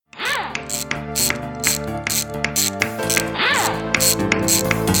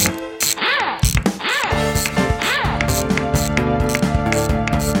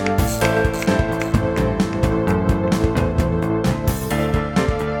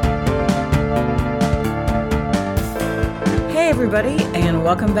everybody, and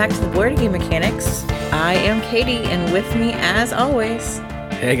welcome back to the Board Game Mechanics. I am Katie, and with me, as always...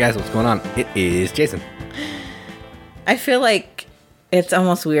 Hey guys, what's going on? It is Jason. I feel like it's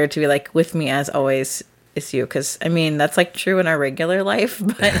almost weird to be like, with me, as always, it's you, because, I mean, that's, like, true in our regular life,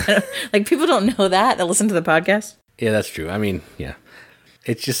 but, like, people don't know that listen to the podcast. Yeah, that's true. I mean, yeah.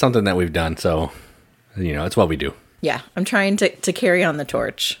 It's just something that we've done, so, you know, it's what we do. Yeah, I'm trying to carry on the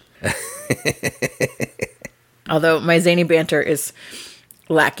torch. Although my zany banter is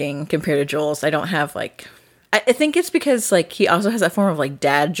lacking compared to Joel's. I don't have, like... I think it's because, like, he also has that form of, like,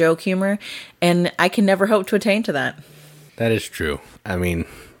 dad joke humor, and I can never hope to attain to that. That is true. I mean,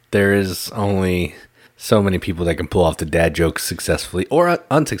 there is only so many people that can pull off the dad jokes successfully, or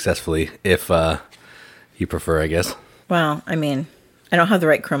unsuccessfully, if you prefer, I guess. Well, I mean, I don't have the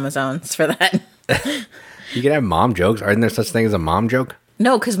right chromosomes for that. You can have mom jokes. Aren't there such thing as a mom joke?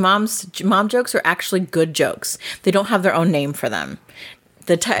 No, because mom jokes are actually good jokes. They don't have their own name for them.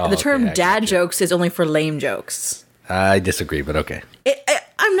 The term dad jokes is only for lame jokes. I disagree, but okay.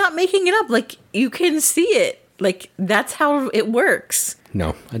 I'm not making it up. Like, you can see it. Like, that's how it works.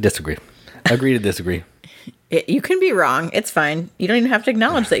 No, I disagree. Agree to disagree. You can be wrong. It's fine. You don't even have to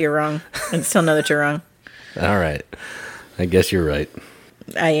acknowledge that you're wrong and still know that you're wrong. All right. I guess you're right.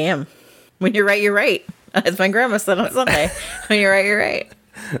 I am. When you're right, you're right. As my grandma said on Sunday. When you're right, you're right.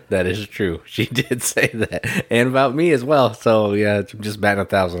 That is true. She did say that. And about me as well. So, yeah, it's just batting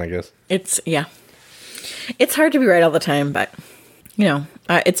 1,000, I guess. It's hard to be right all the time, but, you know,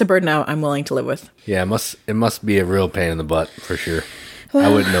 it's a burden I'm willing to live with. Yeah, it must be a real pain in the butt, for sure. I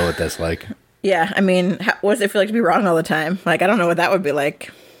wouldn't know what that's like. Yeah, I mean, what does it feel like to be wrong all the time? Like, I don't know what that would be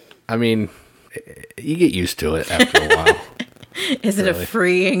like. I mean, you get used to it after a while. Is it a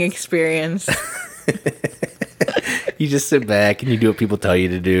freeing experience? You just sit back and you do what people tell you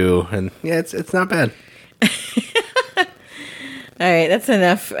to do, and yeah, it's not bad. All right, that's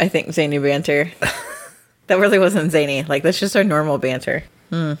enough, I think, zany banter. That really wasn't zany. Like, that's just our normal banter.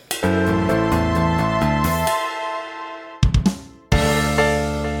 All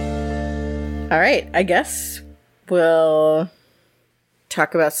right, I guess we'll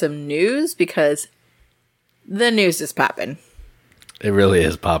talk about some news, because the news is popping. It really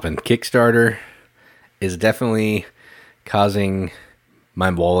is popping. Kickstarter is definitely causing my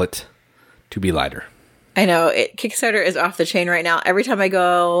wallet to be lighter. I know Kickstarter is off the chain right now. Every time I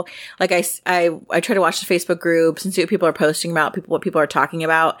go, like I try to watch the Facebook groups and see what people are posting about, what people are talking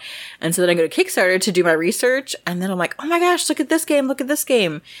about. And so then I go to Kickstarter to do my research. And then I'm like, oh my gosh, look at this game. Look at this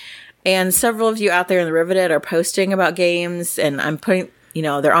game. And several of you out there in the Riveted are posting about games, and I'm putting, you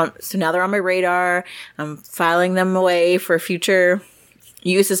know, now they're on my radar. I'm filing them away for future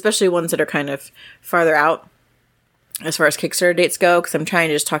use, especially ones that are kind of farther out as far as Kickstarter dates go, because I'm trying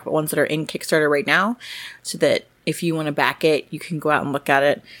to just talk about ones that are in Kickstarter right now, so that if you want to back it, you can go out and look at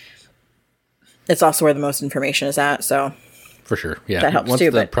it. It's also where the most information is at, so for sure, yeah. That helps Once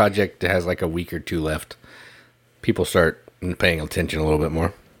too. The project has like a week or two left, people start paying attention a little bit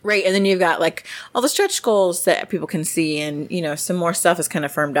more. Right, and then you've got, like, all the stretch goals that people can see, and, you know, some more stuff is kind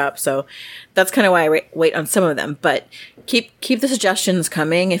of firmed up, so that's kind of why I wait on some of them, but keep the suggestions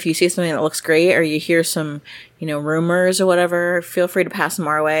coming. If you see something that looks great, or you hear some, you know, rumors or whatever, feel free to pass them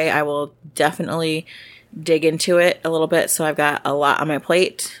our way. I will definitely dig into it a little bit, so I've got a lot on my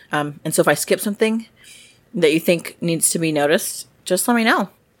plate, and so if I skip something that you think needs to be noticed, just let me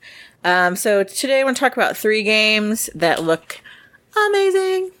know. So today I want to talk about 3 games that look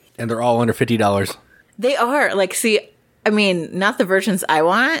amazing. And they're all under $50. They are. Like, see, I mean, not the versions I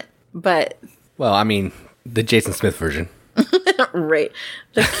want, but... Well, I mean, the Jason Smith version. Right.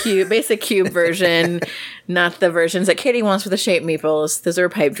 The basic cube version, not the versions that Katie wants for the shaped meeples. Those are a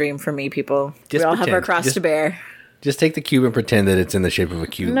pipe dream for me, people. We all have our cross to bear. Just take the cube and pretend that it's in the shape of a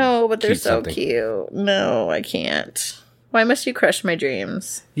cube. No, but they're so cute. No, I can't. Why must you crush my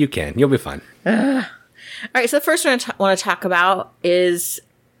dreams? You can. You'll be fine. All right, so the first one I want to talk about is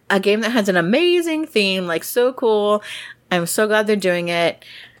a game that has an amazing theme, like, so cool. I'm so glad they're doing it.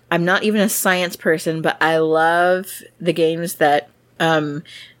 I'm not even a science person, but I love the games that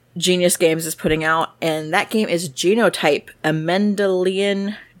Genius Games is putting out, and that game is Genotype, a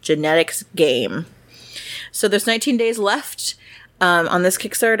Mendelian genetics game. So there's 19 days left on this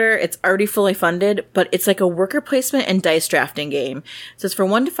Kickstarter. It's already fully funded, but it's like a worker placement and dice drafting game. So it's for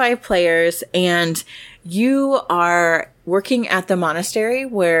 1 to 5 players, and you are working at the monastery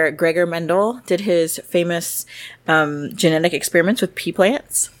where Gregor Mendel did his famous genetic experiments with pea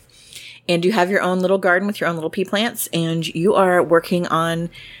plants. And you have your own little garden with your own little pea plants, and you are working on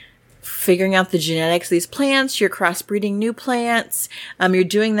figuring out the genetics of these plants. You're crossbreeding new plants. You're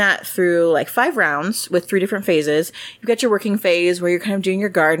doing that through like 5 rounds with 3 different phases. You've got your working phase where you're kind of doing your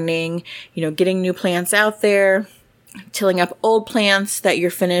gardening, getting new plants out there, tilling up old plants that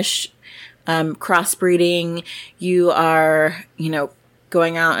you're finished crossbreeding. You are,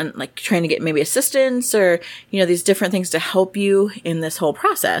 going out and like trying to get maybe assistance or, these different things to help you in this whole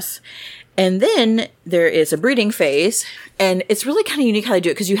process. And then there is a breeding phase, and it's really kind of unique how they do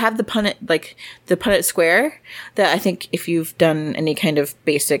it because you have the Punnett square that I think if you've done any kind of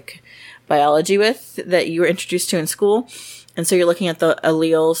basic biology with that you were introduced to in school. And so you're looking at the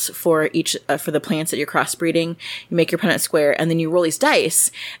alleles for each, for the plants that you're crossbreeding. You make your Punnett square, and then you roll these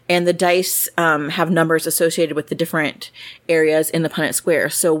dice, and the dice have numbers associated with the different areas in the Punnett square.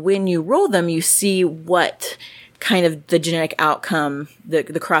 So when you roll them, you see what kind of the genetic outcome, the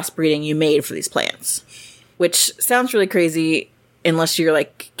crossbreeding you made for these plants, which sounds really crazy unless you're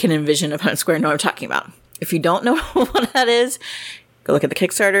like, can envision a Punnett square and know what I'm talking about. If you don't know what that is, go look at the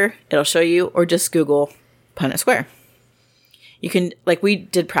Kickstarter. It'll show you, or just Google Punnett square. You can, like, we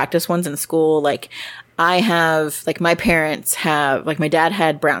did practice ones in school. Like, I have, like, my parents have, like, my dad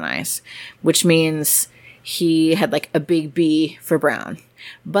had brown eyes, which means he had, like, a big B for brown.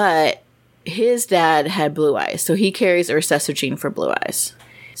 But his dad had blue eyes, so he carries a recessive gene for blue eyes.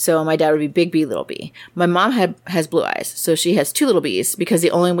 So my dad would be big B, little b. My mom has blue eyes, so she has 2 little b's, because the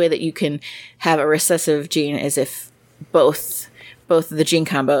only way that you can have a recessive gene is if both of the gene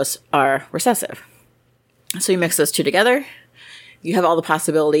combos are recessive. So you mix those 2 together. You have all the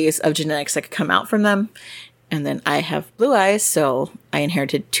possibilities of genetics that could come out from them. And then I have blue eyes, so I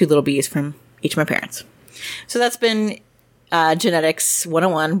inherited 2 little b's from each of my parents. So that's been Genetics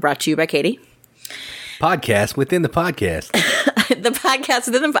 101, brought to you by Katie. Podcast within the podcast. The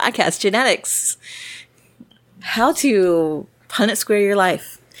podcast within the podcast, Genetics. How to Punnett square your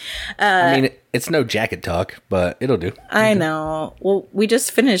life. I mean, it's no jacket talk, but it'll do. I know. Well, we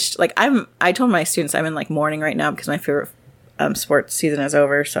just finished, like, I told my students I'm in, like, mourning right now because my favorite sports season is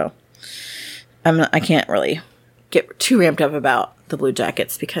over, so I can't really get too ramped up about the Blue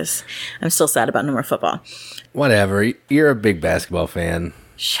Jackets because I'm still sad about no more football. Whatever. You're a big basketball fan.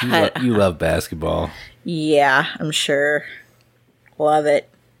 You love basketball. Yeah, I'm sure. Love it.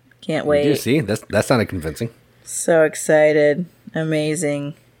 Can't wait. Did you see? That's not convincing. So excited.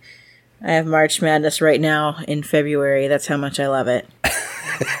 Amazing. I have March Madness right now in February. That's how much I love it.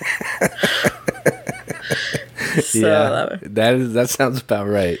 I love it. That sounds about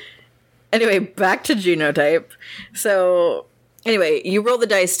right. Anyway, back to genotype. So anyway, you roll the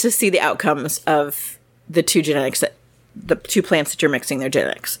dice to see the outcomes of the 2 genetics, the 2 plants that you're mixing their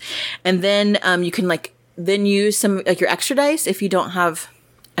genetics. And then you can then use some, like, your extra dice if you don't have,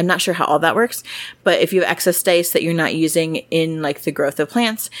 I'm not sure how all that works, but if you have excess dice that you're not using in, like, the growth of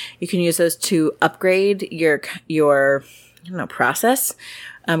plants, you can use those to upgrade your process,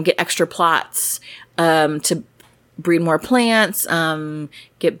 get extra plots, to breed more plants,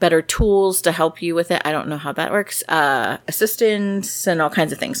 get better tools to help you with it. I don't know how that works. Assistance and all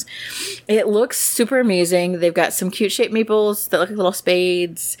kinds of things. It looks super amazing. They've got some cute shaped maples that look like little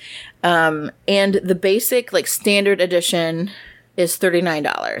spades. And the basic, like, standard edition is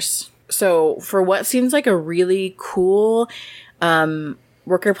 $39. So for what seems like a really cool,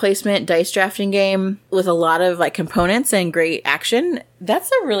 worker placement dice drafting game with a lot of, like, components and great action, that's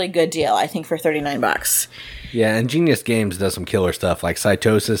a really good deal, I think, for $39. Yeah, and Genius Games does some killer stuff. Like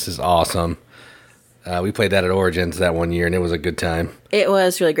Cytosis is awesome. We played that at Origins that one year, and it was a good time. It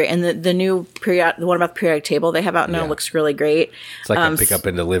was really great. And the new the one about the periodic table they have out now looks really great. It's like a pick up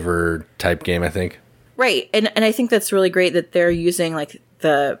and deliver type game, I think. Right. And I think that's really great that they're using, like,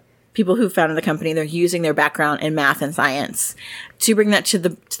 the people who founded the company, they're using their background in math and science to bring that to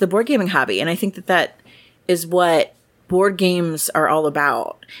the board gaming hobby. And I think that is what board games are all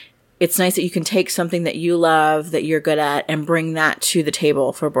about. It's nice that you can take something that you love, that you're good at, and bring that to the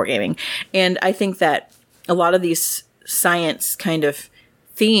table for board gaming. And I think that a lot of these science kind of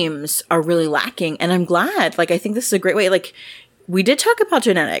themes are really lacking. And I'm glad. Like, I think this is a great way. Like, we did talk about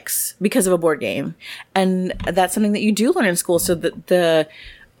genetics because of a board game. And that's something that you do learn in school. So the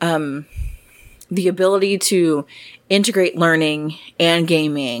ability to integrate learning and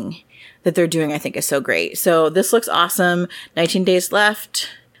gaming that they're doing, I think, is so great. So this looks awesome. 19 days left.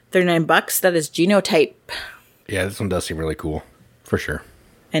 $39. That is Genotype. Yeah, this one does seem really cool. For sure.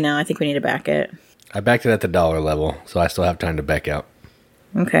 I know. I think we need to back it. I backed it at the $1 level, so I still have time to back out.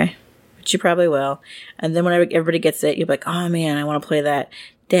 Okay. But you probably will. And then when everybody gets it, you'll be like, oh, man, I want to play that.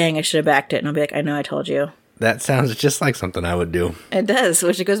 Dang, I should have backed it. And I'll be like, I know, I told you. That sounds just like something I would do. It does,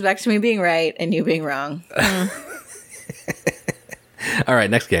 which it goes back to me being right and you being wrong. All right,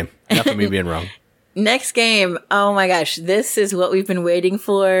 next game. Enough of me being wrong. Next game. Oh my gosh, this is what we've been waiting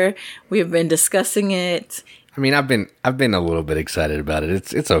for. We've been discussing it. I mean, I've been a little bit excited about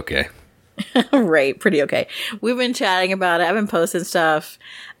it. It's okay. Right, pretty okay. We've been chatting about it. I've been posting stuff.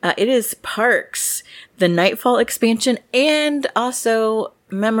 It is Parks, the Nightfall expansion, and also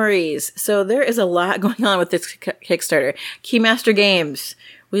Memories. So there is a lot going on with this Kickstarter. Keymaster Games,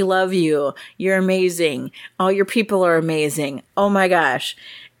 we love you. You're amazing. All your people are amazing. Oh my gosh.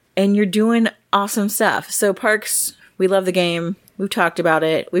 And you're doing awesome stuff. So Parks, we love the game. We've talked about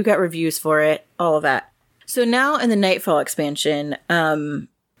it. We've got reviews for it. All of that. So now in the Nightfall expansion,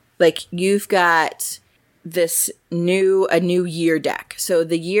 you've got a new year deck. So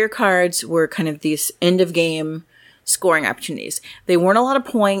the year cards were kind of these end of game scoring opportunities. They weren't a lot of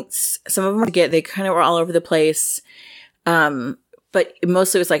points. Some of them they kind of were all over the place. But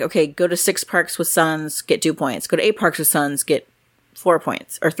mostly it was like, okay, go to 6 parks with Suns, get 2 points. Go to 8 parks with Suns, get 4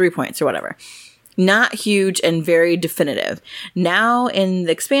 points or 3 points or whatever. Not huge and very definitive. Now in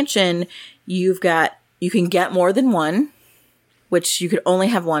the expansion, you can get more than one, which you could only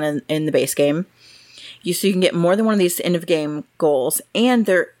have one in the base game. So you can get more than one of these end of game goals, and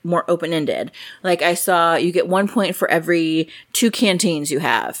they're more open-ended. Like I saw, you get 1 point for every 2 canteens you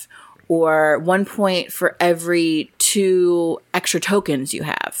have, or 1 point for every 2 extra tokens you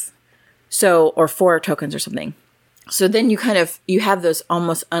have. So, or 4 tokens or something. So then you have those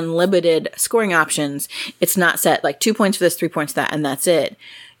almost unlimited scoring options. It's not set like 2 points for this, 3 points for that, and that's it.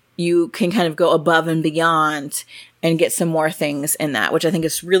 You can kind of go above and beyond and get some more things in that, which I think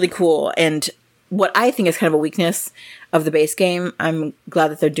is really cool. And what I think is kind of a weakness of the base game, I'm glad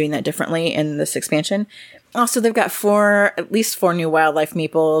that they're doing that differently in this expansion. Also, they've got at least 4 new wildlife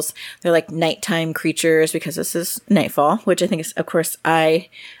meeples. They're like nighttime creatures because this is Nightfall, which I think is, of course, I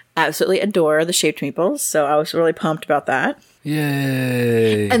absolutely adore the shaped meeples. So I was really pumped about that.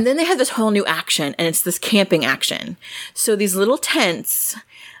 Yay. And then they have this whole new action, and it's this camping action. So these little tents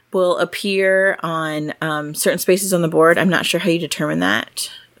will appear on certain spaces on the board. I'm not sure how you determine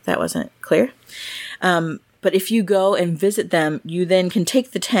that. That wasn't clear. But if you go and visit them, you then can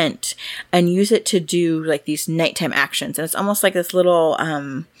take the tent and use it to do like these nighttime actions. And it's almost like this little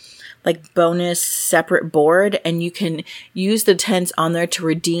like bonus separate board, and you can use the tents on there to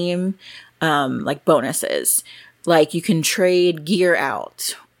redeem like bonuses. Like you can trade gear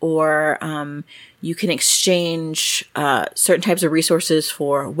out, or you can exchange certain types of resources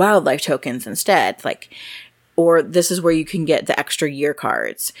for wildlife tokens instead. Or this is where you can get the extra year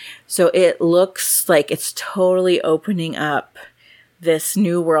cards. So it looks like it's totally opening up this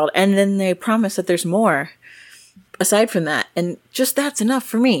new world. And then they promise that there's more aside from that. And just that's enough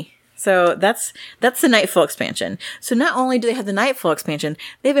for me. So that's the Nightfall expansion. So not only do they have the Nightfall expansion,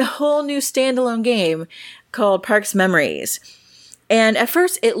 they have a whole new standalone game called Parks Memories. And at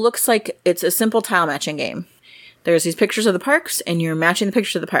first it looks like it's a simple tile matching game. There's these pictures of the parks and you're matching the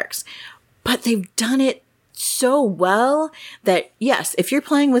pictures of the parks. But they've done it so well that yes, if you're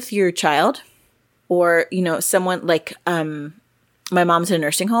playing with your child or, someone like, my mom's in a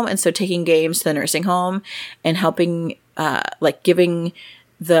nursing home. And so taking games to the nursing home and helping, giving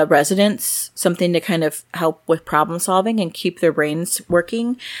the residents something to kind of help with problem solving and keep their brains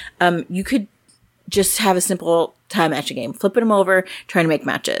working. You could just have a simple time matching game, flipping them over, trying to make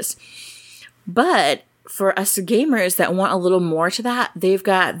matches. But for us gamers that want a little more to that, they've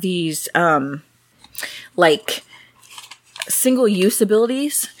got these, single use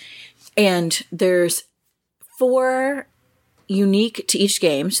abilities, and there's 4 unique to each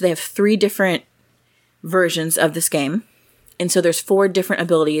game. So they have 3 different versions of this game. And so there's 4 different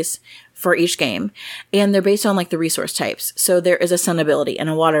abilities for each game, and they're based on the resource types. So there is a sun ability and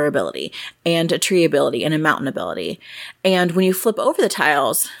a water ability and a tree ability and a mountain ability. And when you flip over the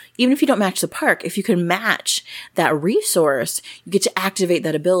tiles, even if you don't match the park, if you can match that resource, you get to activate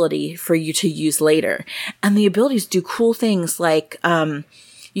that ability for you to use later. And the abilities do cool things like,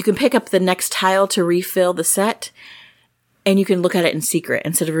 you can pick up the next tile to refill the set, and you can look at it in secret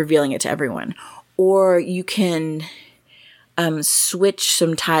instead of revealing it to everyone. Or you can switch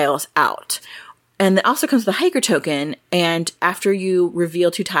some tiles out. And it also comes with a hiker token. And after you reveal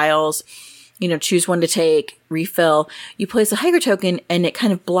 2 tiles, choose one to take, refill, you place a hiker token, and it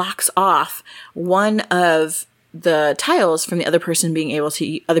kind of blocks off one of the tiles from the other person being able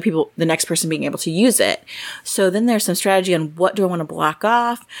to, the next person being able to use it. So then there's some strategy on what do I want to block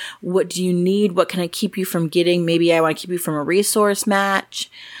off? What do you need? What can I keep you from getting? Maybe I want to keep you from a resource match.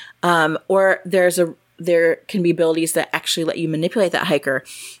 Or there can be abilities that actually let you manipulate that hiker,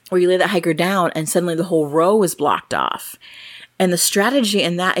 or you lay that hiker down and suddenly the whole row is blocked off. And the strategy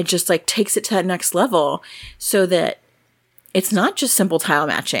in that, it just takes it to that next level so that it's not just simple tile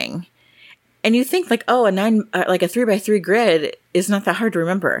matching. And you think like, oh, a 3x3 grid is not that hard to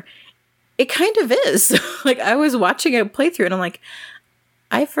remember. It kind of is. Like I was watching a playthrough and I'm like,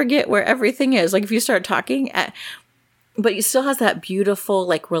 I forget where everything is. Like if you start talking but it still has that beautiful,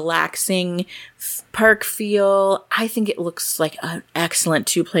 like relaxing park feel. I think it looks like an excellent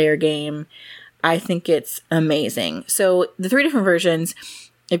 2-player game. I think it's amazing. So the 3 different versions,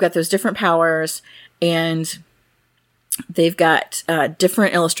 they've got those different powers and they've got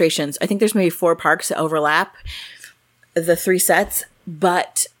different illustrations. I think there's maybe 4 parks that overlap the 3 sets,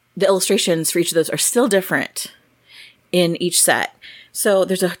 but the illustrations for each of those are still different in each set. So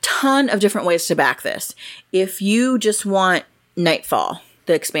there's a ton of different ways to back this. If you just want Nightfall,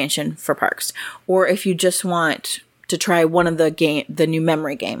 the expansion for parks, or if you just want to try one of the new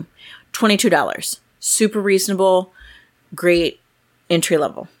memory game, $22. Super reasonable, great entry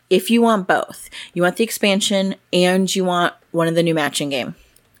level. If you want both, you want the expansion and you want one of the new matching game,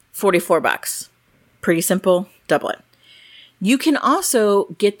 $44. Pretty simple, double it. You can also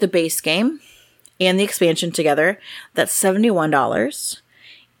get the base game and the expansion together. That's $71.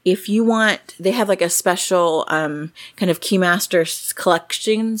 If you want, they have like a special kind of Keymaster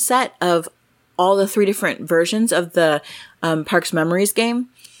collection set of all the 3 different versions of the Parks Memories game.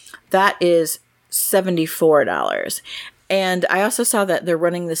 That is $74. And I also saw that they're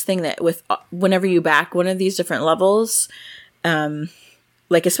running this thing that with whenever you back one of these different levels,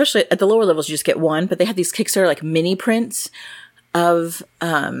 like especially at the lower levels, you just get one, but they have these Kickstarter like mini prints of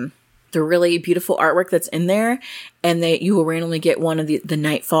the really beautiful artwork that's in there, and you will randomly get one of the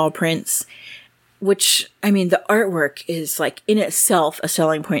Nightfall prints, which, I mean, the artwork is like in itself a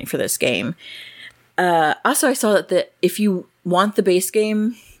selling point for this game. Also, I saw that if you want the base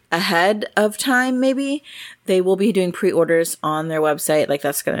game ahead of time, maybe they will be doing pre-orders on their website. Like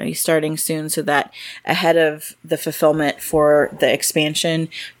that's going to be starting soon, so that ahead of the fulfillment for the expansion,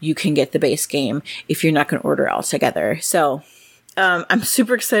 you can get the base game if you're not going to order all together. So I'm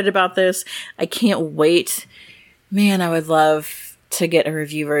super excited about this. I can't wait. Man, I would love to get a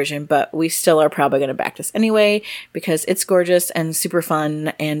review version, but we still are probably going to back this anyway because it's gorgeous and super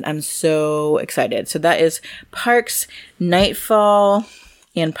fun, and I'm so excited. So that is Parks Nightfall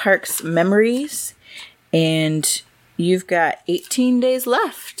and Parks Memories, and you've got 18 days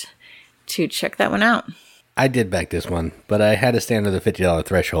left to check that one out. I did back this one, but I had to stay under the $50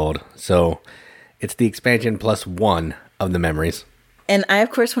 threshold, so it's the expansion plus 1 of the memories. And I,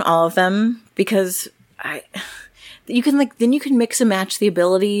 of course, want all of them because you can then you can mix and match the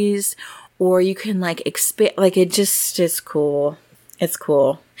abilities, or you can like expand. Like it just is cool. It's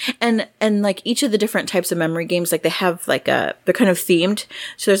cool. And like each of the different types of memory games, like they have like they're kind of themed.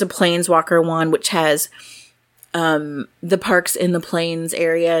 So there's a Planeswalker one, which has the parks in the plains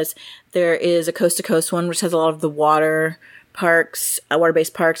areas. There is a Coast to Coast one, which has a lot of the water parks,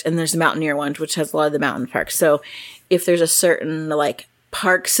 water-based parks, and there's the Mountaineer one, which has a lot of the mountain parks. So if there's a certain like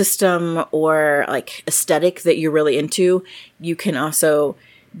park system or like aesthetic that you're really into, you can also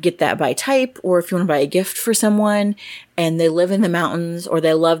get that by type, or if you want to buy a gift for someone and they live in the mountains or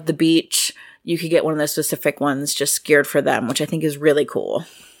they love the beach, you could get one of those specific ones just geared for them, which I think is really cool.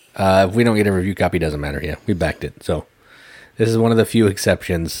 If we don't get a review copy, doesn't matter. Yeah, we backed it. So this is one of the few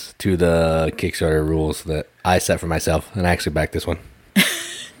exceptions to the Kickstarter rules that I set for myself, and I actually backed this one.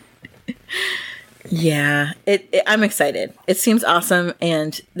 Yeah, I'm excited. It seems awesome,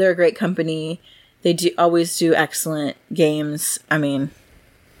 and they're a great company. They always do excellent games. I mean,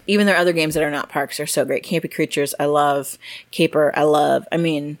 even their other games that are not parks are so great. Campy Creatures, I love. Caper, I love. I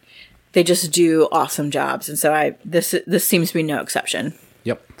mean, they just do awesome jobs, and so this seems to be no exception.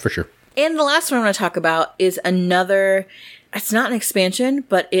 Yep, for sure. And the last one I want to talk about is another. It's not an expansion,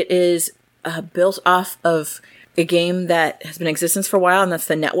 but it is built off of a game that has been in existence for a while, and that's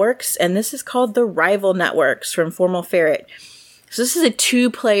the Networks. And this is called the Rival Networks from Formal Ferret. So this is a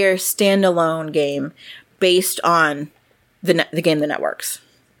 2-player standalone game based on the game The Networks.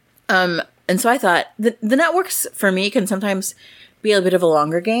 And so I thought the Networks for me can sometimes be a bit of a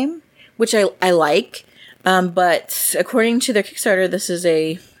longer game, which I like. But according to their Kickstarter, this is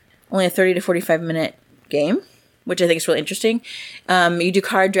only a 30 to 45 minute game, which I think is really interesting. You do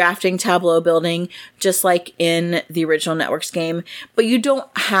card drafting, tableau building, just like in the original Networks game, but you don't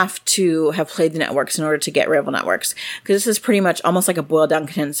have to have played the Networks in order to get Rival Networks, because this is pretty much almost like a boiled down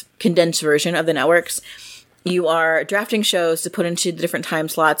condensed version of the Networks. You are drafting shows to put into the different time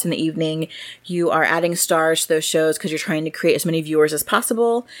slots in the evening. You are adding stars to those shows because you're trying to create as many viewers as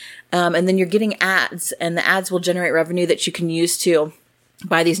possible. And then you're getting ads, and the ads will generate revenue that you can use to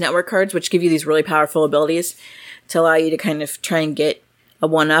buy these network cards, which give you these really powerful abilities to allow you to kind of try and get a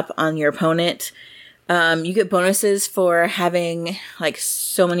one-up on your opponent. You get bonuses for having like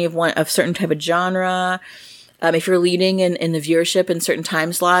so many of certain type of genre. If you're leading in the viewership in certain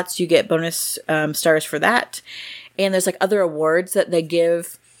time slots, you get bonus stars for that. And there's like other awards that they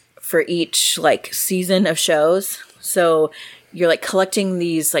give for each like season of shows. So you're like collecting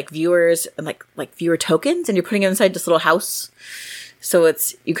these like viewers and like viewer tokens, and you're putting them inside this little house. So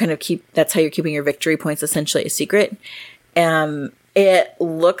that's how you're keeping your victory points essentially a secret. It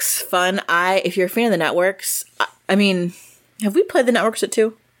looks fun. If you're a fan of the networks, I mean, have we played the networks at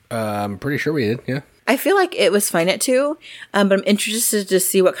 2? I'm pretty sure we did. Yeah. I feel like it was fine at 2, but I'm interested to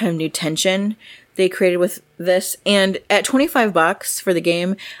see what kind of new tension they created with this. And at $25 for the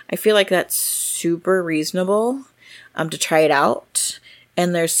game, I feel like that's super reasonable to try it out.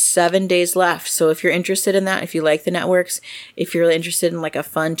 And there's 7 days left. So if you're interested in that, if you like the networks, if you're really interested in like a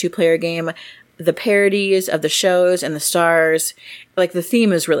fun 2-player game, the parodies of the shows and the stars, like the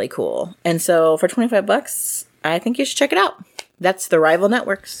theme is really cool. And so for $25, I think you should check it out. That's the Rival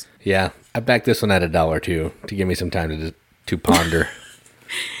Networks. Yeah, I backed this one at $1 too, to give me some time to ponder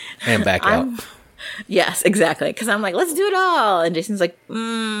and back out. Yes, exactly. Because I'm like, let's do it all. And Jason's like,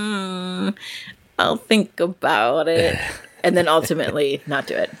 I'll think about it. And then ultimately not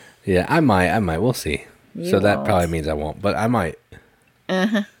do it. Yeah, I might. We'll see. You that won't. Probably means I won't, but I might.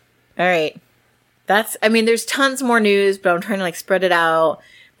 Uh-huh. All right. There's tons more news, but I'm trying to like spread it out.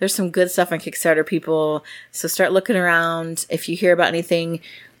 There's some good stuff on Kickstarter, people. So start looking around. If you hear about anything,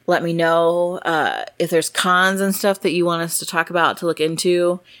 let me know. If there's cons and stuff that you want us to talk about, to look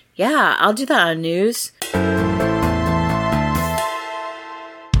into. Yeah, I'll do that on news.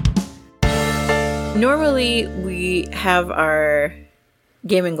 Normally, we have our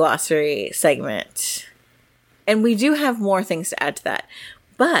gaming glossary segment. And we do have more things to add to that.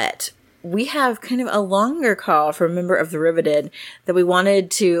 But we have kind of a longer call from a member of the Riveted that we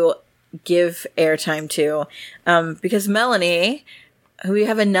wanted to give airtime to. Because Melanie, who we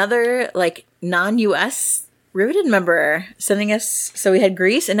have another like non-US Riveted member sending us. So we had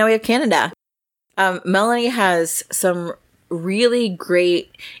Greece and now we have Canada. Melanie has some really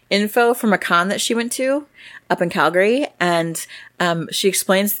great info from a con that she went to up in Calgary, and she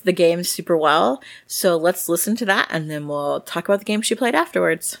explains the game super well. So let's listen to that, and then we'll talk about the game she played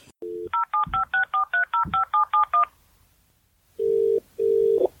afterwards.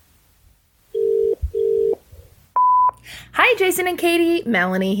 Hi, Jason and Katie.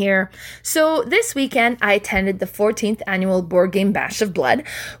 Melanie here. So this weekend, I attended the 14th annual Board Game Bash of Blood,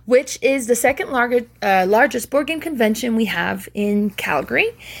 which is the second largest board game convention we have in Calgary.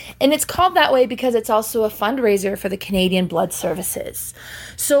 And it's called that way because it's also a fundraiser for the Canadian Blood Services.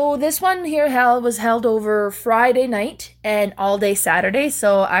 So this one here was held over Friday night and all day Saturday.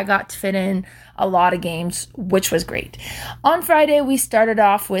 So I got to fit in a lot of games, which was great. On Friday, we started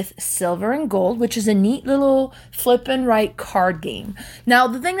off with Silver and Gold, which is a neat little flip and write card game. Now,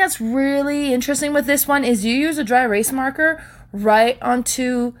 the thing that's really interesting with this one is you use a dry erase marker right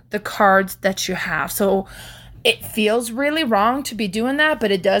onto the cards that you have. So it feels really wrong to be doing that,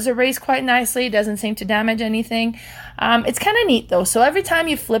 but it does erase quite nicely. It doesn't seem to damage anything. It's kind of neat though. So every time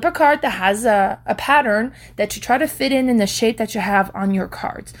you flip a card that has a pattern that you try to fit in the shape that you have on your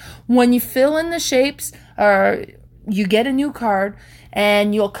cards. When you fill in the shapes, you get a new card,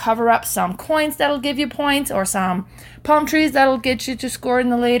 and you'll cover up some coins that'll give you points, or some palm trees that'll get you to score in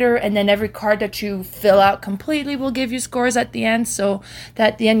the later, and then every card that you fill out completely will give you scores at the end, so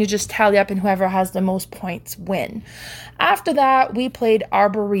that at the end you just tally up and whoever has the most points win. After that, we played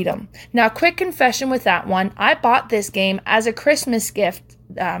Arboretum. Now, quick confession with that one, I bought this game as a Christmas gift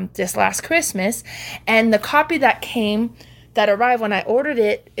this last Christmas, and the copy that arrived when I ordered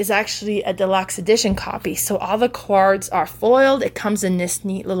it is actually a deluxe edition copy. So all the cards are foiled. It comes in this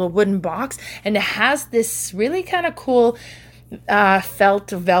neat little wooden box, and it has this really kind of cool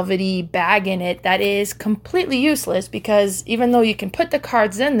felt velvety bag in it that is completely useless, because even though you can put the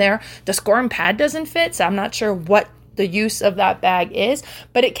cards in there, the scoring pad doesn't fit. So I'm not sure what the use of that bag is,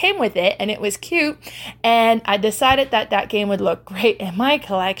 but it came with it and it was cute, and I decided that game would look great in my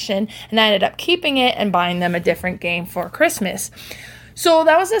collection, and I ended up keeping it and buying them a different game for Christmas. So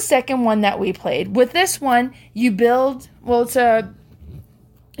that was the second one that we played. With this one, you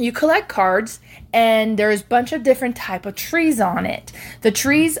collect cards, and there's a bunch of different type of trees on it. The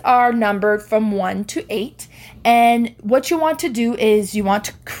trees are numbered from 1 to 8, and what you want to do is you want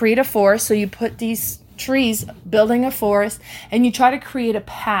to create a forest. So you put these trees building a forest, and you try to create a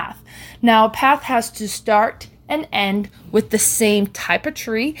path. Now, a path has to start and end with the same type of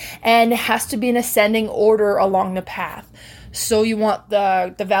tree, and it has to be in ascending order along the path. So you want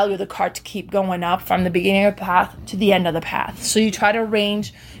the value of the card to keep going up from the beginning of the path to the end of the path. So you try to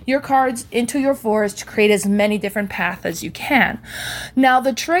arrange your cards into your forest to create as many different paths as you can. Now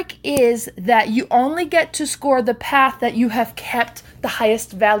the trick is that you only get to score the path that you have kept the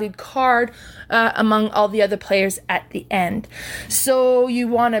highest valued card among all the other players at the end. So you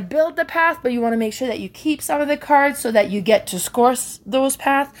want to build the path, but you want to make sure that you keep some of the cards so that you get to score those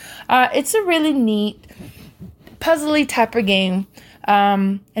paths. It's a really neat puzzly type of game,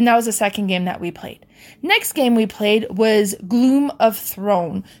 and that was the second game that we played. Next game we played was Gloom of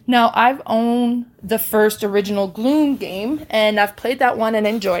Throne. Now, I've owned the first original Gloom game, and I've played that one and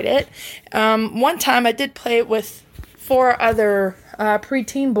enjoyed it. One time I did play it with 4 other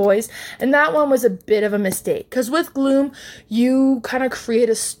preteen boys, and that one was a bit of a mistake, because with Gloom you kind of create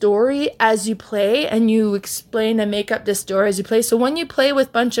a story as you play, and you explain and make up the story as you play. So when you play with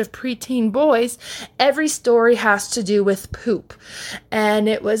a bunch of preteen boys, every story has to do with poop, and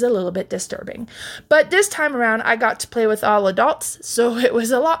it was a little bit disturbing. But this time around I got to play with all adults, so it was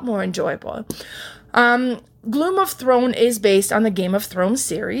a lot more enjoyable. Gloom of Throne is based on the Game of Thrones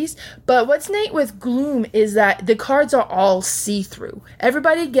series, but what's neat with Gloom is that the cards are all see-through.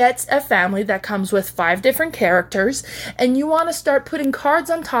 Everybody gets a family that comes with 5 different characters, and you want to start putting cards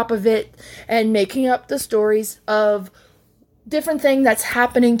on top of it and making up the stories of different thing that's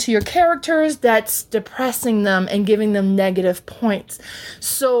happening to your characters that's depressing them and giving them negative points.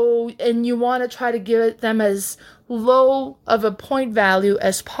 So, and you want to try to give them as low of a point value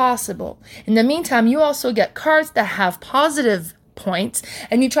as possible. In the meantime, you also get cards that have positive points,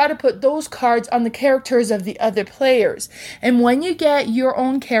 and you try to put those cards on the characters of the other players. And when you get your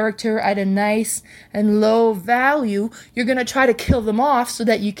own character at a nice and low value, you're going to try to kill them off so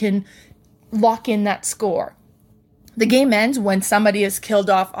that you can lock in that score. The game ends when somebody has killed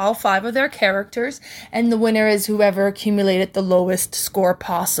off all 5 of their characters, and the winner is whoever accumulated the lowest score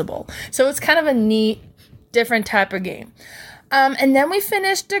possible. So it's kind of a neat, different type of game. And then we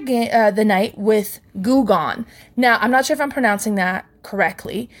finished the night with Goo-Gone. Now, I'm not sure if I'm pronouncing that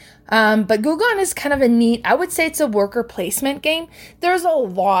correctly, but Goo-Gone is kind of a neat, I would say it's a worker placement game. There's a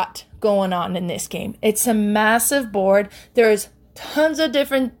lot going on in this game. It's a massive board. There's tons of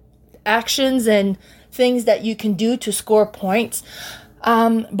different actions and things that you can do to score points.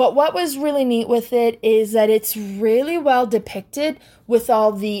 But what was really neat with it is that it's really well depicted with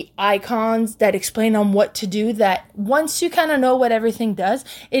all the icons that explain on what to do, that once you kind of know what everything does,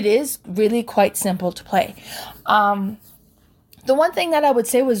 it is really quite simple to play. The one thing that I would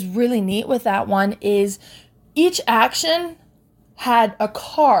say was really neat with that one is each action had a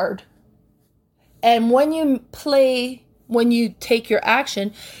card, and when you take your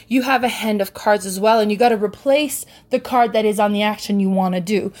action, you have a hand of cards as well, and you got to replace the card that is on the action you want to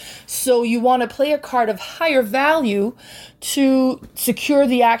do. So you want to play a card of higher value to secure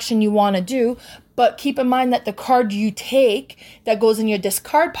the action you want to do, but keep in mind that the card you take that goes in your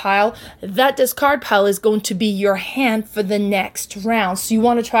discard pile, that discard pile is going to be your hand for the next round. So you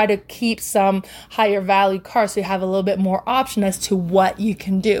want to try to keep some higher value cards so you have a little bit more option as to what you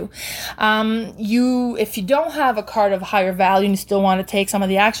can do. If you don't have a card of higher value and you still want to take some of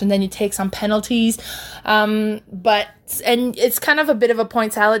the action, then you take some penalties. And it's kind of a bit of a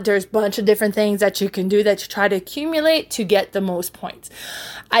point salad. There's a bunch of different things that you can do that you try to accumulate to get the most points.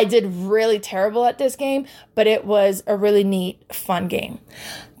 I did really terrible at this game, but it was a really neat, fun game.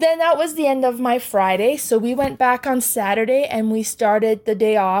 Then that was the end of my Friday. So we went back on Saturday and we started the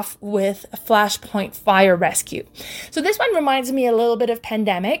day off with Flashpoint Fire Rescue. So this one reminds me a little bit of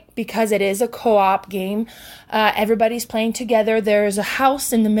Pandemic because it is a co-op game. Everybody's playing together. There's a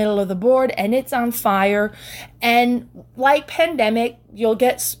house in the middle of the board and it's on fire. And like Pandemic, you'll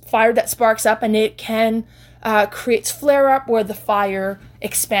get fire that sparks up and it can creates flare up where the fire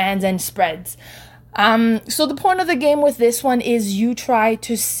expands and spreads. So the point of the game with this one is you try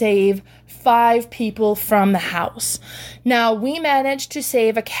to save 5 people from the house. Now, we managed to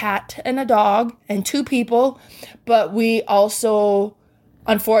save a cat and a dog and 2 people, but we also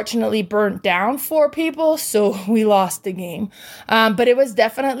unfortunately burnt down 4 people, so we lost the game. But it was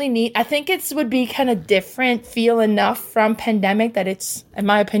definitely neat. I think it would be kind of different feel enough from Pandemic that it's, in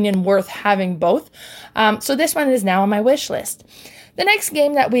my opinion, worth having both. So this one is now on my wish list. The next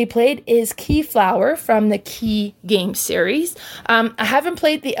game that we played is Keyflower from the Key game series. I haven't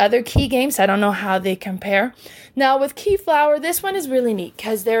played the other Key games. I don't know how they compare. Now with Keyflower, this one is really neat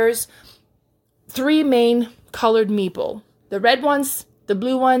because there's 3 main colored meeple. The red ones, the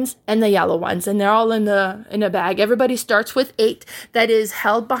blue ones, and the yellow ones, and they're all in a bag. Everybody starts with 8 that is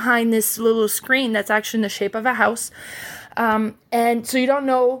held behind this little screen that's actually in the shape of a house. And so you don't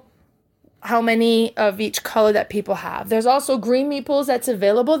know how many of each color that people have. There's also green meeples that's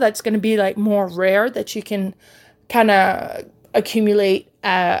available. That's going to be like more rare that you can kind of accumulate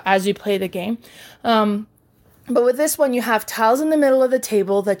as you play the game. But with this one, you have tiles in the middle of the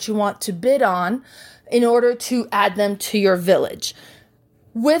table that you want to bid on in order to add them to your village.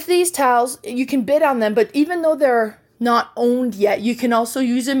 With these tiles, you can bid on them, but even though they're not owned yet, you can also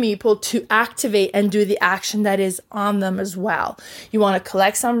use a meeple to activate and do the action that is on them as well. You want to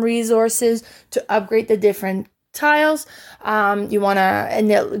collect some resources to upgrade the different tiles. And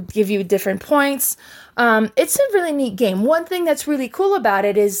they'll give you different points. It's a really neat game. One thing that's really cool about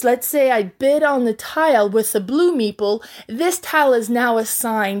it is, let's say I bid on the tile with the blue meeple. This tile is now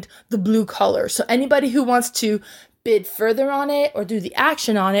assigned the blue color. So anybody who wants to bid further on it or do the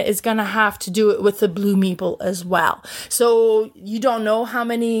action on it is going to have to do it with the blue meeple as well. So you don't know how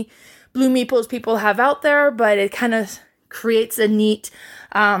many blue meeples people have out there, but it kind of creates a neat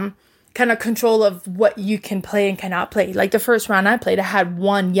kind of control of what you can play and cannot play. Like the first round I played, I had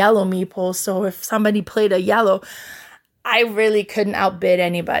one yellow meeple. So if somebody played a yellow, I really couldn't outbid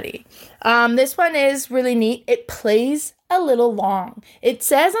anybody. This one is really neat. It plays a little long. It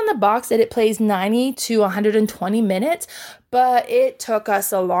says on the box that it plays 90 to 120 minutes, but it took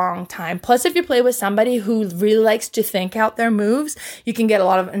us a long time. Plus, if you play with somebody who really likes to think out their moves, you can get a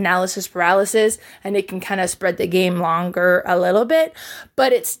lot of analysis paralysis, and it can kind of spread the game longer a little bit.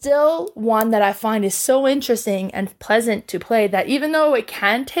 But it's still one that I find is so interesting and pleasant to play that even though it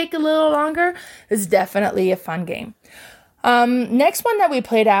can take a little longer, it's definitely a fun game. Next one that we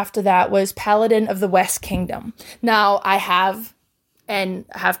played after that was Paladin of the West Kingdom. Now, I have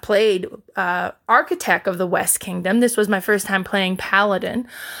played Architect of the West Kingdom. This was my first time playing Paladin.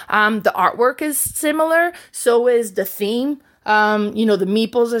 The artwork is similar, so is the theme. The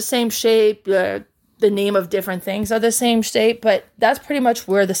meeples are the same shape, the name of different things are the same shape, but that's pretty much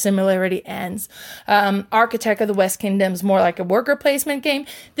where the similarity ends. Architect of the West Kingdom is more like a worker placement game.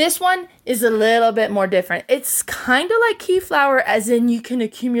 This one is a little bit more different. It's kind of like Keyflower, as in you can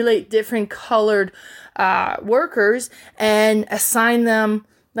accumulate different colored workers and assign them,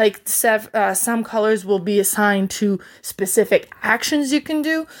 like some colors will be assigned to specific actions you can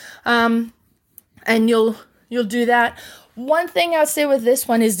do, and you'll do that. One thing I'll say with this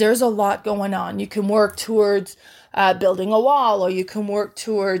one is there's a lot going on. You can work towards building a wall, or you can work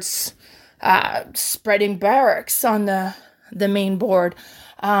towards spreading barracks on the main board.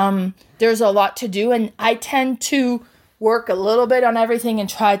 There's a lot to do, and I tend to work a little bit on everything and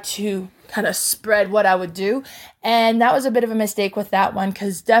try to kind of spread what I would do. And that was a bit of a mistake with that one,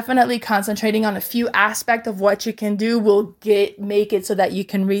 because definitely concentrating on a few aspects of what you can do will make it so that you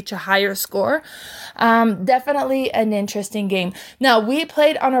can reach a higher score. Definitely an interesting game. Now, we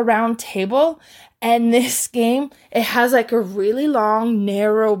played on a round table, and this game, it has like a really long,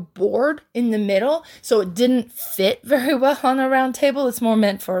 narrow board in the middle, so it didn't fit very well on a round table. It's more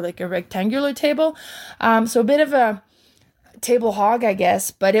meant for like a rectangular table. So a bit of a table hog, I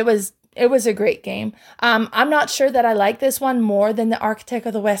guess, but it was a great game. I'm not sure that I like this one more than the Architect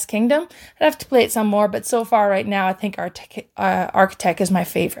of the West Kingdom. I'd have to play it some more, but so far right now, I think Architect is my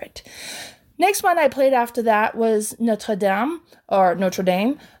favorite. Next one I played after that was Notre Dame.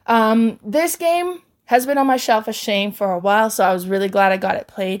 This game has been on my shelf of shame for a while, so I was really glad I got it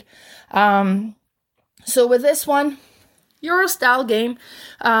played. So with this one, Euro-style game.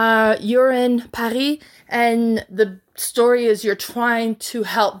 You're in Paris, and the story is you're trying to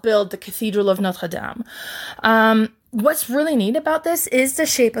help build the Cathedral of Notre Dame. What's really neat about this is the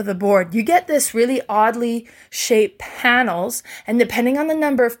shape of the board. You get this really oddly shaped panels, and depending on the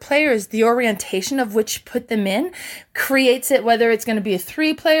number of players, the orientation of which you put them in creates it, whether it's going to be a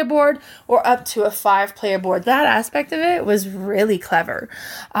 3-player board or up to a 5-player board. That aspect of it was really clever.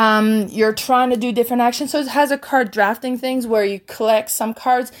 You're trying to do different actions. So it has a card drafting things where you collect some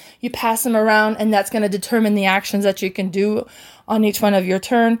cards, you pass them around, and that's going to determine the actions that you can do on each one of your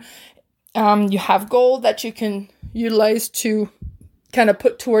turn. You have gold that you can utilize to kind of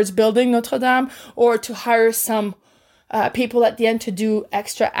put towards building Notre Dame, or to hire some people at the end to do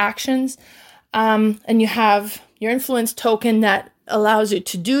extra actions. And you have your influence token that allows you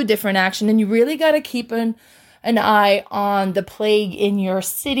to do different action. And you really got to keep an eye on the plague in your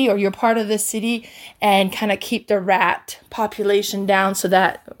city or your part of the city, and kind of keep the rat population down so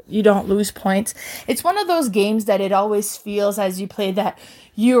that you don't lose points. It's one of those games that it always feels as you play that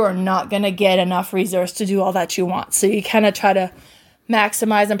you are not going to get enough resource to do all that you want. So you kind of try to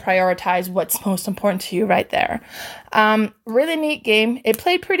maximize and prioritize what's most important to you right there. Really neat game. It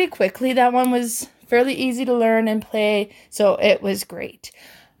played pretty quickly. That one was fairly easy to learn and play, so it was great.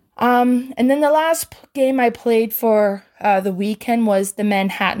 And then the last game I played for the weekend was the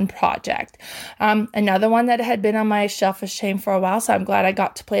Manhattan Project. Another one that had been on my shelf of shame for a while, so I'm glad I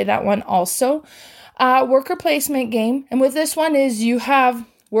got to play that one also. Worker placement game. And with this one is you have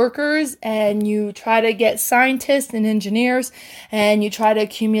workers and you try to get scientists and engineers and you try to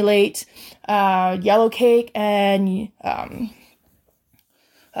accumulate yellow cake and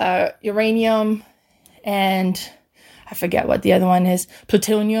uranium and I forget what the other one is,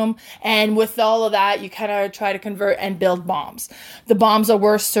 plutonium. And with all of that, you kind of try to convert and build bombs. The bombs are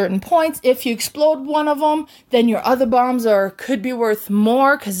worth certain points. If you explode one of them, then your other bombs could be worth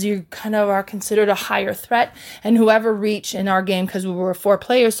more because you kind of are considered a higher threat. And whoever reached in our game, because we were 4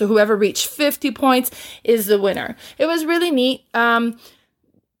 players, so whoever reached 50 points is the winner. It was really neat.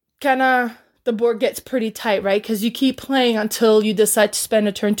 The board gets pretty tight, right? Because you keep playing until you decide to spend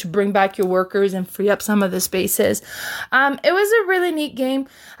a turn to bring back your workers and free up some of the spaces. It was a really neat game.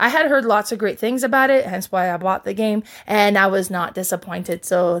 I had heard lots of great things about it, hence why I bought the game, and I was not disappointed,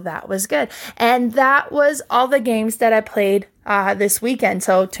 so that was good. And that was all the games that I played this weekend.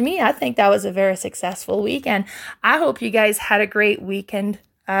 So to me, I think that was a very successful weekend. I hope you guys had a great weekend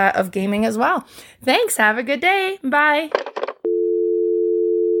of gaming as well. Thanks. Have a good day. Bye.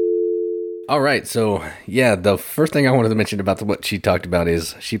 All right, so yeah, the first thing I wanted to mention about what she talked about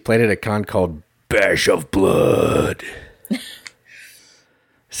is she played at a con called Bash of Blood.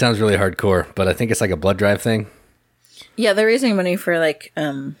 Sounds really hardcore, but I think it's like a blood drive thing. Yeah, they're raising money for like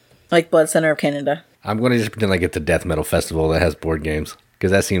Blood Center of Canada. I'm going to just pretend like it's a death metal festival that has board games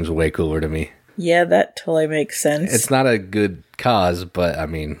because that seems way cooler to me. Yeah, that totally makes sense. It's not a good cause, but I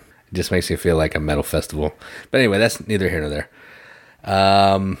mean, it just makes me feel like a metal festival. But anyway, that's neither here nor there.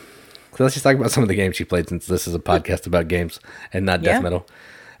 So let's just talk about some of the games she played since this is a podcast about games and not death metal.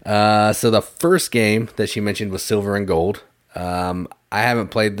 So the first game that she mentioned was Silver and Gold. I haven't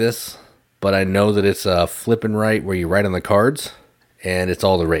played this, but I know that it's a flip and write where you write on the cards, and it's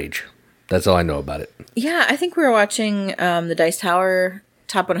all the rage. That's all I know about it. Yeah, I think we were watching the Dice Tower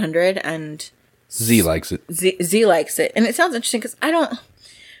Top 100, and Z likes it. Z likes it, and it sounds interesting because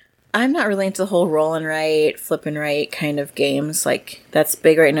I'm not really into the whole roll and write, flip and write kind of games. Like, that's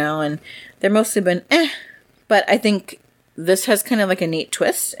big right now, and they're mostly been But I think this has kind of like a neat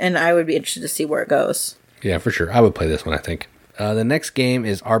twist, and I would be interested to see where it goes. Yeah, for sure. I would play this one, I think. The next game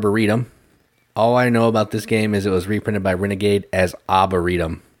is Arboretum. All I know about this game is it was reprinted by Renegade as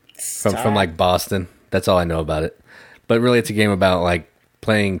Arboretum from like Boston. That's all I know about it. But really, it's a game about like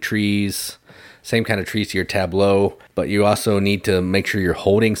playing trees, same kind of trees to your tableau, but you also need to make sure you're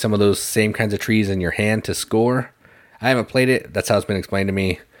holding some of those same kinds of trees in your hand to score. I haven't played it. That's how it's been explained to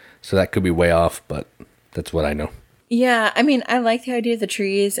me. So that could be way off, but that's what I know. Yeah, I mean, I like the idea of the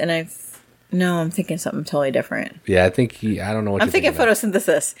trees, and I'm thinking something totally different. Yeah, I don't know what I'm thinking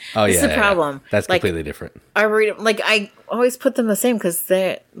photosynthesis. Oh, yeah. It's the problem. Yeah. That's like, completely different. I always put them the same because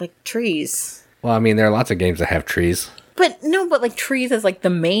they're like trees. Well, I mean, there are lots of games that have trees. But like trees is like the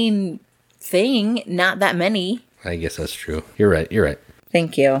main thing, not that many. I guess that's true. You're right.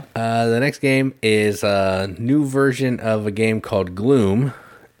 Thank you. The next game is a new version of a game called Gloom,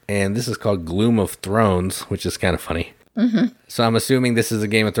 and this is called Gloom of Thrones, which is kind of funny. Mm-hmm. So I'm assuming this is a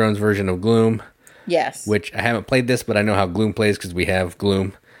Game of Thrones version of Gloom. Yes. Which I haven't played this, but I know how Gloom plays because we have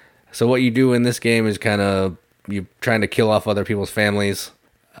Gloom. So what you do in this game is kind of you're trying to kill off other people's families,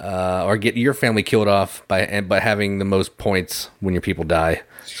 or get your family killed off by having the most points when your people die.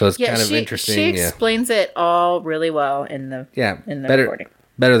 So it's kind of interesting. She explains it all really well in the recording.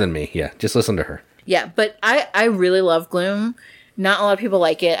 Better than me. Yeah, just listen to her. Yeah, but I really love Gloom. Not a lot of people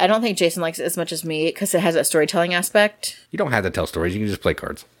like it. I don't think Jason likes it as much as me because it has that storytelling aspect. You don't have to tell stories. You can just play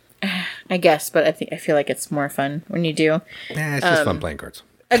cards. I guess, but I feel like it's more fun when you do. Nah, it's just fun playing cards.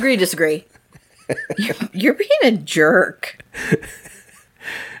 Agree, disagree. You're being a jerk.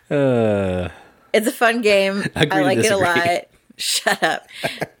 It's a fun game. I like it a lot. Shut up.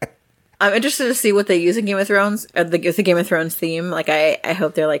 I'm interested to see what they use in Game of Thrones, or the Game of Thrones theme. Like, I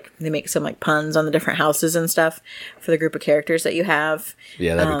hope they make some like puns on the different houses and stuff for the group of characters that you have.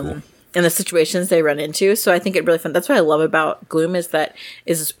 Yeah, that'd be cool. And the situations they run into. So I think it's really fun. That's what I love about Gloom is that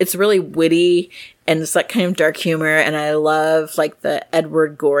it's really witty and it's like kind of dark humor. And I love like the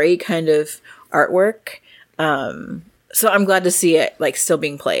Edward Gorey kind of artwork. So I'm glad to see it like still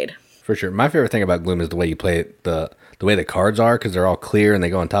being played. For sure. My favorite thing about Gloom is the way you play it, the way the cards are, because they're all clear and they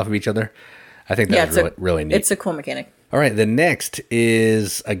go on top of each other. I think that's really neat. It's a cool mechanic. All right, the next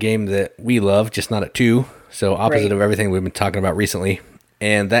is a game that we love, just not at 2. So opposite of everything we've been talking about recently.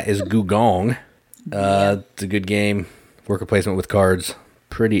 And that is Gugong. It's a good game. Worker placement with cards.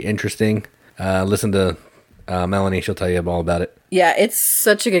 Pretty interesting. Listen to Melanie. She'll tell you all about it. Yeah, it's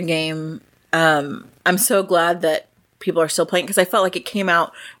such a good game. I'm so glad that people are still playing, because I felt like it came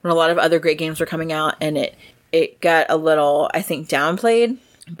out when a lot of other great games were coming out, and it got a little, I think, downplayed.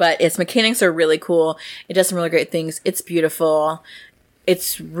 But its mechanics are really cool. It does some really great things. It's beautiful.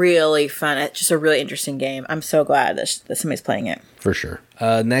 It's really fun. It's just a really interesting game. I'm so glad that somebody's playing it. For sure.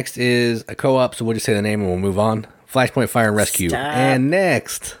 Next is a co-op, so we'll just say the name and we'll move on. Flashpoint Fire and Rescue. Stop. And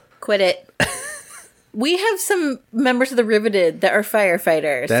next. Quit it. We have some members of the Riveted that are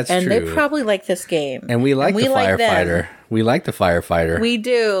firefighters. That's and true. they probably like this game. And we like the firefighter. We like the firefighter. We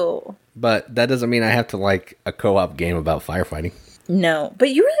do. But that doesn't mean I have to like a co-op game about firefighting. No.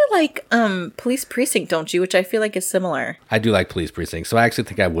 But you really like Police Precinct, don't you? Which I feel like is similar. I do like Police Precinct, so I actually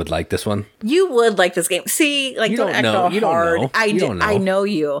think I would like this one. You would like this game. See, like, You don't don't act know. all You don't hard. know. I You do. don't know. I know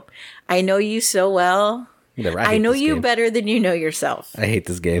you. I know you so well. Whatever, I hate know this you game. better than you know yourself. I hate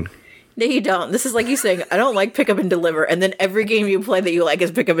this game. No, you don't. This is like you saying, I don't like pick up and deliver, and then every game you play that you like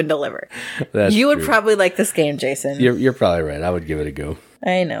is pick up and deliver. That's You would true. probably like this game, Jason. You're probably right. I would give it a go.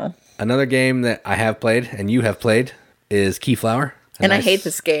 I know. Another game that I have played and you have played is Keyflower. And I hate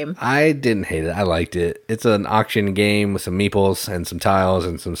this game. I didn't hate it. I liked it. It's an auction game with some meeples and some tiles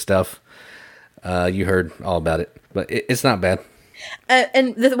and some stuff. You heard all about it, but it's not bad.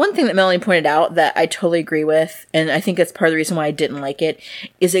 And the one thing that Melanie pointed out that I totally agree with, and I think that's part of the reason why I didn't like it,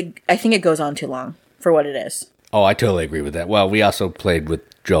 is I think it goes on too long for what it is. Oh, I totally agree with that. Well, we also played with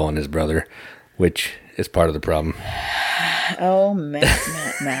Joel and his brother, which is part of the problem. Oh,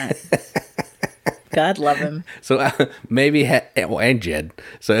 Matt. God love him. So maybe, and Jed.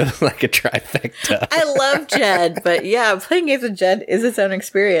 So it was like a trifecta. I love Jed, but yeah, playing games with Jed is its own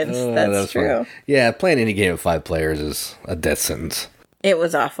experience. That's true. Fun. Yeah, playing any game with 5 players is a death sentence. It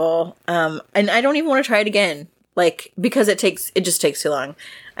was awful. And I don't even want to try it again. Like, because it just takes too long.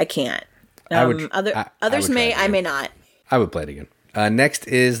 I can't. Others may, I may not. I would play it again. Next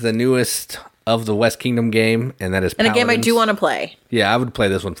is the newest of the West Kingdom game, and that is And a game I Paladins. do want to play. Yeah, I would play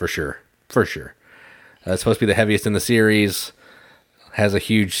this one for sure. For sure. It's supposed to be the heaviest in the series. Has a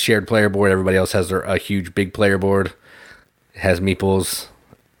huge shared player board. Everybody else has a huge big player board. It has meeples,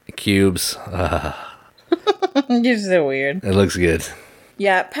 cubes. You're so weird. It looks good.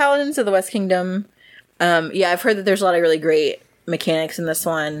 Yeah, Paladins of the West Kingdom. Yeah, I've heard that there's a lot of really great mechanics in this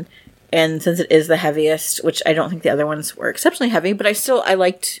one. And since it is the heaviest, which I don't think the other ones were exceptionally heavy, but I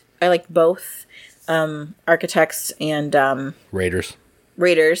liked both Architects and Raiders.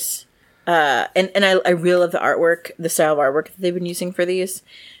 And I really love the artwork, the style of artwork that they've been using for these.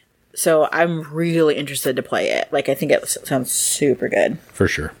 So I'm really interested to play it. Like, I think it sounds super good. For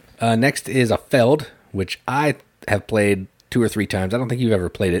sure. Next is a Feld, which I have played 2 or 3 times. I don't think you've ever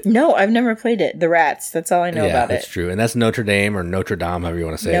played it. No, I've never played it. The Rats. That's all I know about it. That's true. And that's Notre Dame or Notre Dame, however you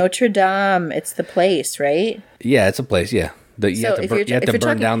want to say it. Notre Dame. It's the place, right? Yeah, it's a place, yeah. You have to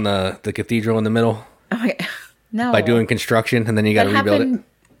burn down the cathedral in the middle Oh my, no. by doing construction, and then you got to rebuild it.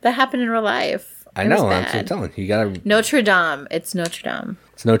 That happened in real life. I know. I'm telling you. You got to. Notre Dame. It's Notre Dame.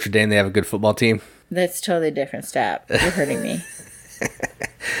 It's Notre Dame. They have a good football team. That's totally different stat. You're hurting me.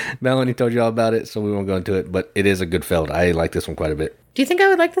 Melanie told you all about it, so we won't go into it. But it is a good Feld. I like this one quite a bit. Do you think I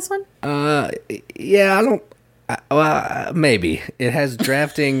would like this one? Yeah, I don't. Well, maybe it has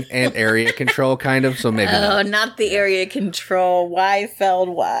drafting and area control, kind of. So maybe. Oh, not the area control. Why, Feld?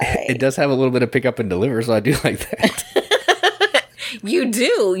 Why? It does have a little bit of pick up and deliver, so I do like that. You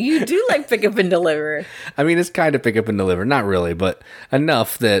do like pick up and deliver. I mean, it's kind of pick up and deliver, not really, but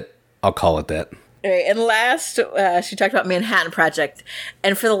enough that I'll call it that. All right, and last, she talked about Manhattan Project,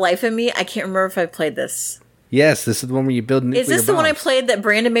 and for the life of me, I can't remember if I played this. Yes, this is the one where you build nuclear Is this the one I bombs. played that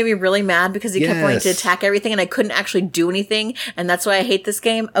Brandon made me really mad because he kept wanting to Yes. attack everything and I couldn't actually do anything, and that's why I hate this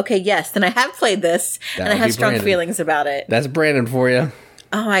game? Okay, yes, then I have played this, That and I would have be strong Brandon. feelings about it. That's Brandon for you.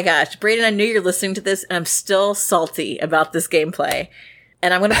 Oh my gosh, Brandon, I knew you're listening to this, and I'm still salty about this gameplay.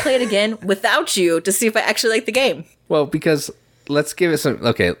 And I'm going to play it again without you to see if I actually like the game. Well, because let's give it some.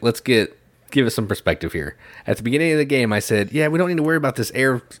 Okay, let's give it some perspective here. At the beginning of the game, I said, "Yeah, we don't need to worry about this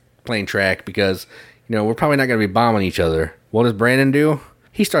airplane track because we're probably not going to be bombing each other." What does Brandon do?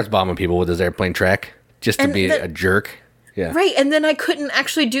 He starts bombing people with his airplane track just to And be a jerk. Yeah. Right, and then I couldn't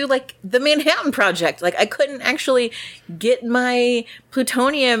actually do, like, the Manhattan Project. Like, I couldn't actually get my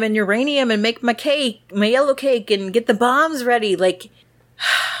plutonium and uranium and make my cake, my yellow cake, and get the bombs ready. Like,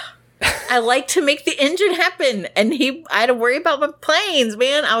 I like to make the engine happen, and I had to worry about my planes,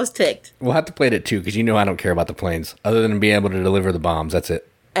 man. I was ticked. We'll have to play it too because I don't care about the planes other than being able to deliver the bombs. That's it.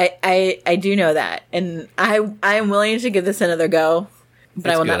 I do know that, and I am willing to give this another go,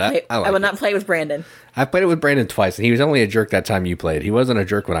 but I will good. not play. I like I will it. not play with Brandon. I played it with Brandon twice, and he was only a jerk that time you played. He wasn't a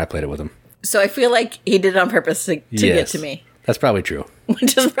jerk when I played it with him. So I feel like he did it on purpose to get to me, That's probably true.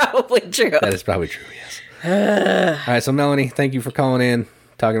 which is probably true. That is probably true, yes. All right, so Melanie, thank you for calling in,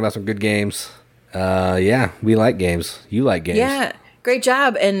 talking about some good games. Yeah, we like games. You like games. Yeah, great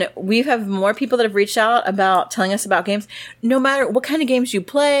job. And we have more people that have reached out about telling us about games. No matter what kind of games you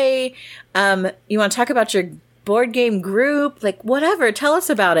play, you want to talk about your board game group, like whatever, tell us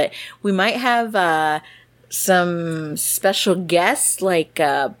about it. We might have some special guests, like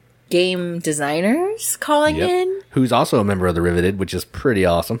game designers calling in. Who's also a member of the Riveted, which is pretty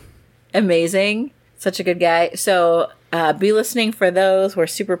awesome. Amazing. Such a good guy. So be listening for those. We're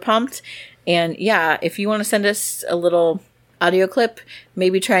super pumped. And yeah, if you want to send us a little audio clip,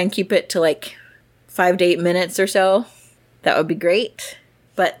 maybe try and keep it to like 5 to 8 minutes or so. That would be great.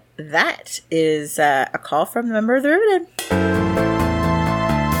 But that is a call from a member of the Riveted.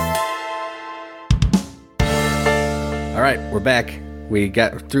 All right, we're back. We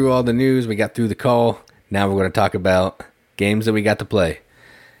got through all the news. We got through the call. Now we're going to talk about games that we got to play.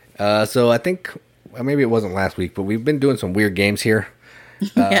 So I think, well, maybe it wasn't last week, but we've been doing some weird games here.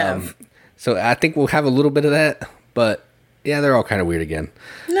 So I think we'll have a little bit of that, but yeah, they're all kind of weird again.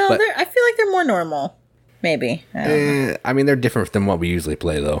 No, I feel like they're more normal. Maybe. I mean, they're different than what we usually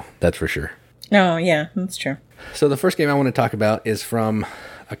play, though. That's for sure. Oh, yeah, that's true. So the first game I want to talk about is from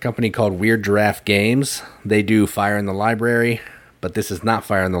a company called Weird Giraffe Games. They do Fire in the Library, but this is not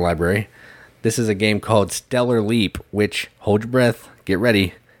Fire in the Library. This is a game called Stellar Leap, which, hold your breath, get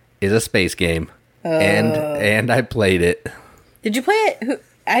ready, is a space game. And I played it. Did you play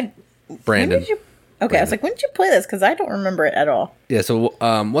it? Brandon. Okay, I was like, when did you play this? Because I don't remember it at all. Yeah, so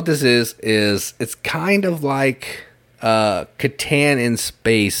what this is it's kind of like Catan in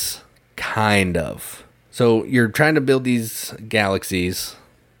space, kind of. So you're trying to build these galaxies,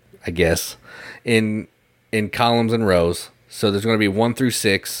 I guess, in columns and rows. So there's going to be 1 through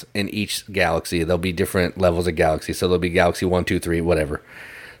 6 in each galaxy. There'll be different levels of galaxy. So there'll be galaxy 1, 2, 3, whatever.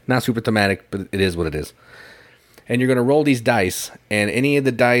 Not super thematic, but it is what it is. And you're going to roll these dice, and any of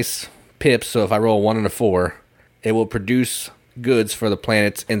the dice pips, so if I roll a 1 and a 4, it will produce goods for the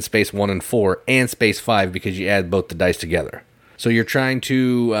planets in space 1 and 4 and space 5 because you add both the dice together. So you're trying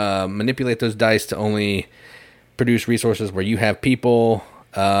to manipulate those dice to only produce resources where you have people,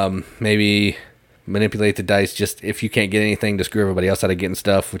 maybe manipulate the dice just if you can't get anything to screw everybody else out of getting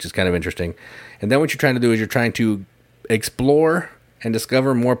stuff, which is kind of interesting. And then what you're trying to do is you're trying to explore and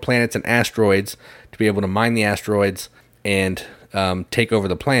discover more planets and asteroids to be able to mine the asteroids and take over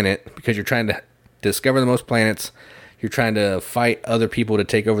the planet, because you're trying to discover the most planets. You're trying to fight other people to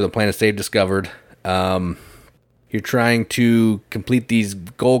take over the planets they've discovered. You're trying to complete these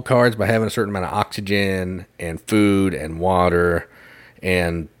gold cards by having a certain amount of oxygen and food and water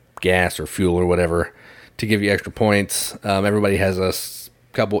and gas or fuel or whatever to give you extra points. Everybody has a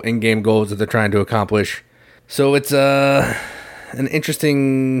couple in-game goals that they're trying to accomplish. So it's an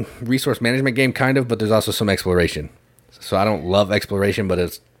interesting resource management game, kind of, but there's also some exploration. So I don't love exploration, but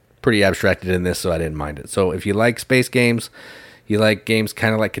it's pretty abstracted in this, so I didn't mind it. So if you like space games, you like games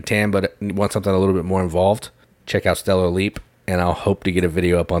kind of like Catan, but want something a little bit more involved, check out Stellar Leap, and I'll hope to get a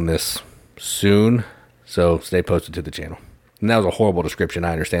video up on this soon. So stay posted to the channel. And that was a horrible description,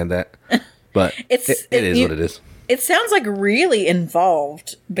 I understand that. But it is what it is. It sounds like really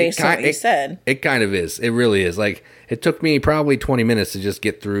involved based on what you said. It kind of is. It really is. Like, it took me probably 20 minutes to just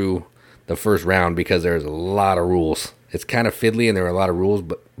get through the first round because there's a lot of rules. It's kind of fiddly and there were a lot of rules,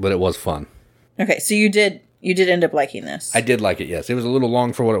 but it was fun. Okay, so you did end up liking this. I did like it, yes. It was a little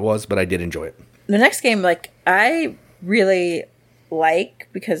long for what it was, but I did enjoy it. The next game, like, I really like,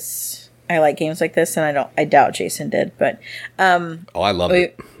 because I like games like this, and I doubt Jason did, but I loved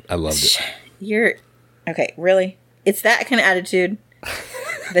it. I loved it. You're okay, really? It's that kind of attitude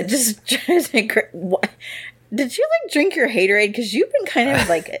that just tries to. What? Did you like drink your haterade? Because you've been kind of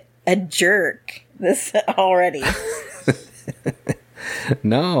like a jerk this already.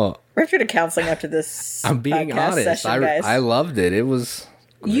 No, we're going to counseling after this. I'm being honest. Session, I loved it. It was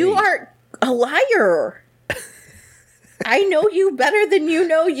great. You are a liar. I know you better than you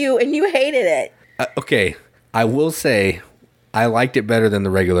know you, and you hated it. Okay, I will say I liked it better than the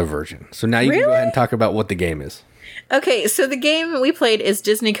regular version. So now you can go ahead and talk about what the game is. Okay, so the game we played is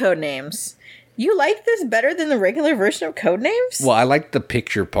Disney Codenames. You like this better than the regular version of Codenames? Well, I like the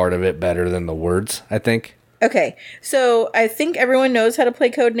picture part of it better than the words, I think. Okay, so I think everyone knows how to play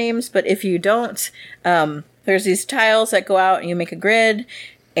Codenames, but if you don't, there's these tiles that go out and you make a grid,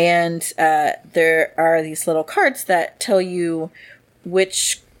 and there are these little cards that tell you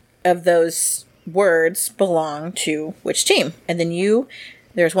which of those words belong to which team. And then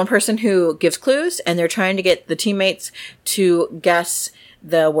there's one person who gives clues, and they're trying to get the teammates to guess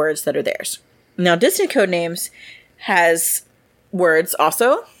the words that are theirs. Now, Disney Codenames has words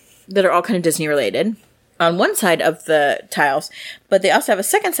also that are all kind of Disney related. on one side of the tiles, but they also have a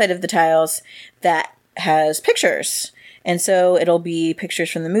second side of the tiles that has pictures. And so it'll be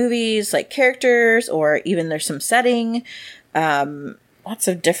pictures from the movies, like characters, or even there's some setting, lots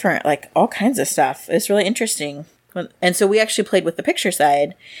of different, like all kinds of stuff. It's really interesting. And so we actually played with the picture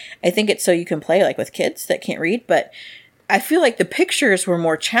side. I think it's so you can play like with kids that can't read, but I feel like the pictures were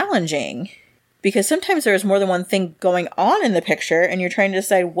more challenging because sometimes there's more than one thing going on in the picture and you're trying to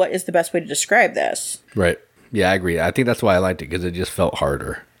decide what is the best way to describe this. Right. Yeah, I agree. I think that's why I liked it, because it just felt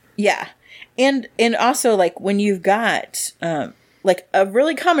harder. Yeah. And also, like, when you've got, like, a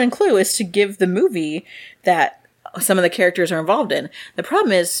really common clue is to give the movie that some of the characters are involved in. The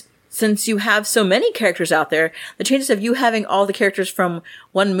problem is, since you have so many characters out there, the chances of you having all the characters from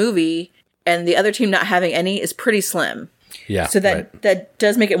one movie and the other team not having any is pretty slim. Yeah. So that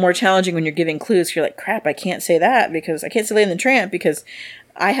does make it more challenging when you're giving clues. You're like, crap, I can't say that because I can't say Lady and the Tramp because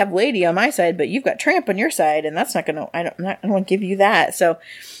I have Lady on my side, but you've got Tramp on your side, and that's not going to, I don't want to give you that. So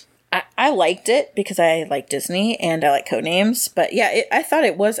I liked it because I like Disney and I like Codenames. But yeah, I thought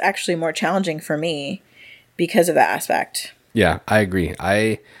it was actually more challenging for me because of that aspect. Yeah, I agree.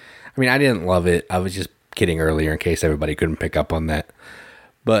 I mean, I didn't love it. I was just kidding earlier in case everybody couldn't pick up on that.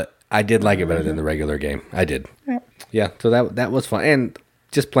 But I did like it better than the regular game. I did. Yeah, so that was fun. And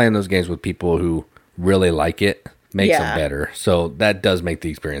just playing those games with people who really like it makes them better. So that does make the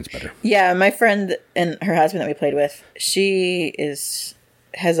experience better. Yeah, my friend and her husband that we played with, she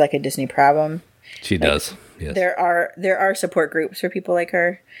has like a Disney problem. She does. Yes. There are support groups for people like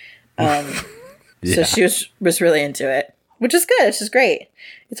her. So she was really into it, which is good. It's just great.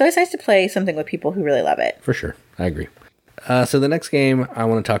 It's always nice to play something with people who really love it. For sure. I agree. So the next game I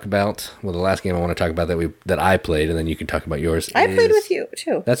want to talk about, the last game I want to talk about that I played, and then you can talk about yours. I played with you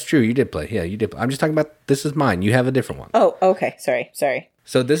too. That's true. You did play. Yeah, you did. I'm just talking about, this is mine. You have a different one. Oh, okay. Sorry.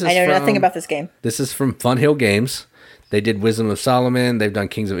 So this is I know nothing about this game. This is from Fun Hill Games. They did Wisdom of Solomon. They've done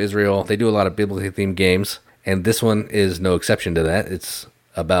Kings of Israel. They do a lot of biblically themed games, and this one is no exception to that. It's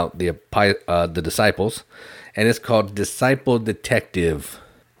about the disciples, and it's called Disciple Detective,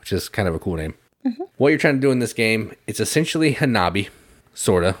 which is kind of a cool name. Mm-hmm. What you're trying to do in this game, it's essentially Hanabi,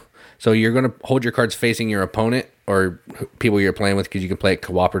 sort of. So you're going to hold your cards facing your opponent or people you're playing with, because you can play it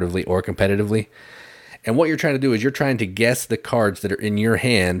cooperatively or competitively. And what you're trying to do is you're trying to guess the cards that are in your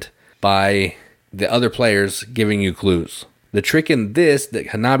hand by the other players giving you clues. The trick in this that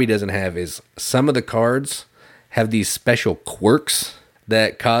Hanabi doesn't have is some of the cards have these special quirks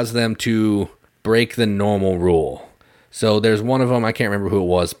that cause them to break the normal rule. So there's one of them, I can't remember who it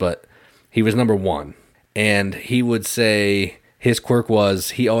was, but he was number 1. And he would say his quirk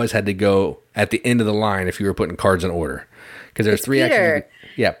was he always had to go at the end of the line if you were putting cards in order. Because there's three actions.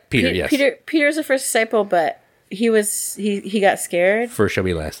 Yeah, Peter, yes. Peter's the first disciple, but he got scared. First shall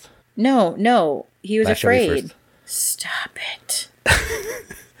be last. No. He was last afraid. Stop it.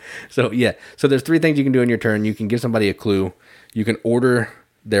 So there's 3 things you can do in your turn. You can give somebody a clue. You can order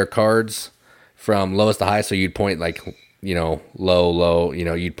their cards from lowest to highest. So you'd point low,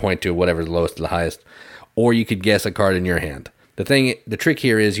 you'd point to whatever's lowest to the highest. Or you could guess a card in your hand. The trick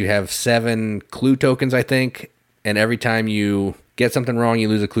here is you have 7 clue tokens, I think. And every time you get something wrong, you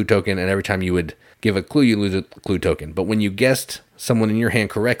lose a clue token. And every time you would give a clue, you lose a clue token. But when you guessed someone in your hand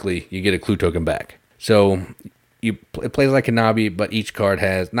correctly, you get a clue token back. So it plays like Hanabi, but each card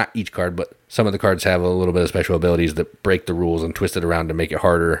has, not each card, but some of the cards have a little bit of special abilities that break the rules and twist it around to make it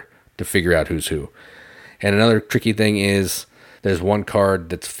harder to figure out who's who. And another tricky thing is there's one card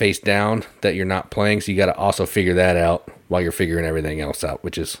that's face down that you're not playing, so you got to also figure that out while you're figuring everything else out,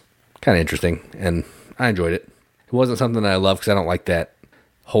 which is kind of interesting, and I enjoyed it. It wasn't something that I love because I don't like that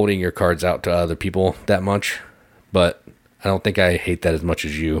holding your cards out to other people that much, but I don't think I hate that as much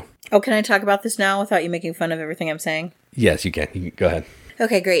as you. Oh, can I talk about this now without you making fun of everything I'm saying? Yes, you can. Go ahead.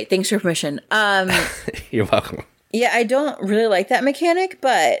 Okay, great. Thanks for permission. You're welcome. Yeah, I don't really like that mechanic,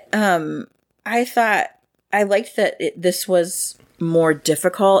 but I thought I liked that this was more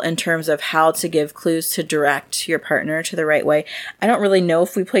difficult in terms of how to give clues to direct your partner to the right way. I don't really know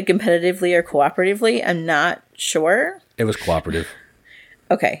if we played competitively or cooperatively. I'm not sure. It was cooperative.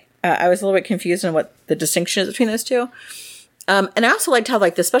 Okay. I was a little bit confused on what the distinction is between those two. And I also liked how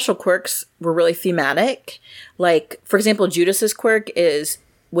the special quirks were really thematic. Like, for example, Judas's quirk is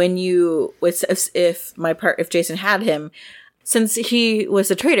when if Jason had him, since he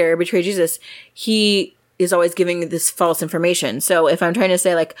was a traitor, betrayed Jesus, he is always giving this false information. So if I'm trying to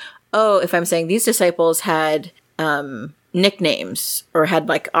say if I'm saying these disciples had nicknames or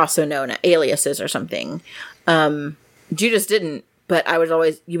had also known aliases or something, Judas didn't, but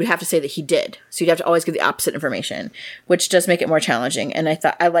you would have to say that he did. So you'd have to always give the opposite information, which does make it more challenging. And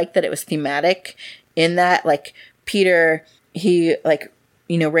I liked that it was thematic in that, like, Peter, he, like,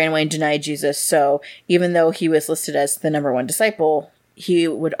 ran away and denied Jesus. So even though he was listed as the number one disciple, he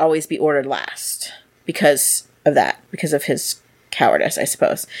would always be ordered last because of that, because of his cowardice, I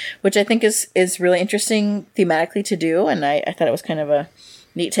suppose, which I think is really interesting thematically to do. And I thought it was kind of a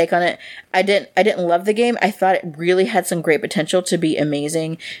neat take on it. I didn't love the game. I thought it really had some great potential to be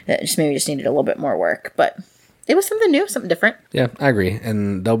amazing. It just needed a little bit more work, but it was something new, something different. Yeah, I agree.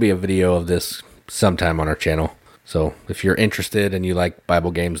 And there'll be a video of this sometime on our channel. So if you're interested and you like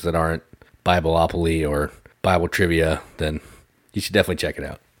Bible games that aren't Bibleopoly or Bible trivia, then you should definitely check it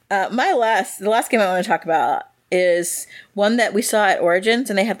out. The last game I want to talk about is one that we saw at Origins,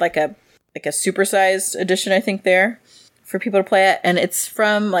 and they had like a supersized edition, I think, there for people to play it. And it's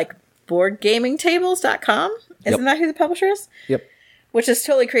from like boardgamingtables.com. Isn't that who the publisher is? Yep. Which is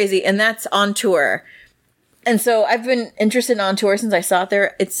totally crazy. And that's On Tour. And so I've been interested in On Tour since I saw it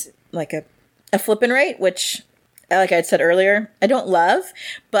there. It's like a flip and rate, which, like I had said earlier, I don't love,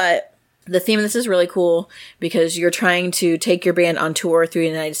 but the theme of this is really cool because you're trying to take your band on tour through the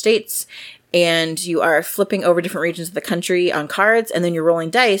United States, and you are flipping over different regions of the country on cards, and then you're rolling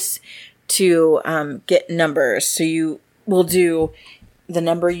dice to get numbers. So you will do the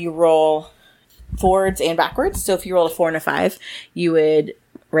number you roll forwards and backwards. So if you roll a 4 and a 5, you would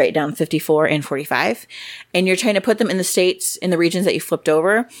write down 54 and 45. And you're trying to put them in the states, in the regions that you flipped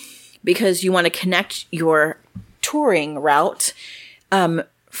over, because you want to connect your touring route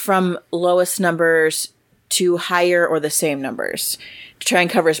from lowest numbers to higher or the same numbers to try and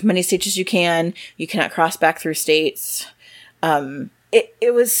cover as many states as you can. You cannot cross back through states.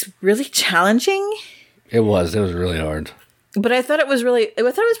 It was really challenging. It was really hard. But I thought it was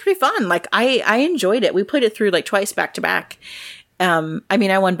pretty fun. Like I enjoyed it. We played it through like twice back to back. I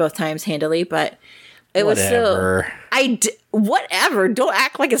mean, I won both times handily, but it was still. Whatever. Don't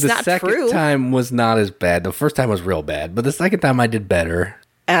act like it's not true. The second time was not as bad. The first time was real bad, but the second time I did better.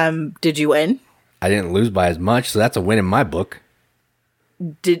 Did you win? I didn't lose by as much, so that's a win in my book.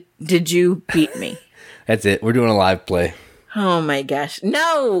 Did you beat me? That's it. We're doing a live play. Oh my gosh.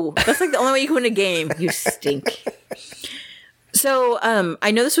 No! That's like the only way you can win a game. You stink. So,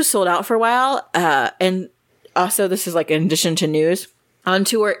 I know this was sold out for a while, and also this is like in addition to news. On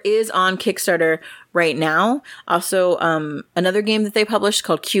Tour is on Kickstarter right now. Also, another game that they published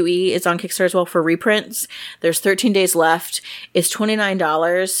called QE is on Kickstarter as well for reprints. There's 13 days left. It's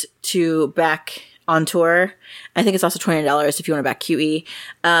 $29 to back On Tour. I think it's also $20 if you want to back QE.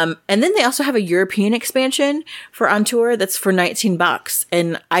 And then they also have a European expansion for On Tour that's for $19.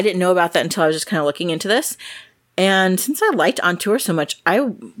 And I didn't know about that until I was just kind of looking into this. And since I liked On Tour so much, I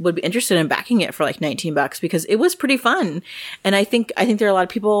would be interested in backing it for like $19 because it was pretty fun. And I think there are a lot of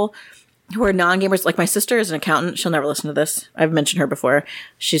people who are non-gamers. Like my sister is an accountant. She'll never listen to this. I've mentioned her before.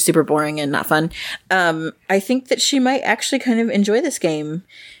 She's super boring and not fun. I think that she might actually kind of enjoy this game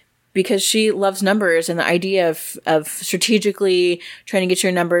because she loves numbers, and the idea of strategically trying to get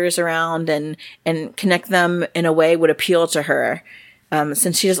your numbers around and connect them in a way would appeal to her.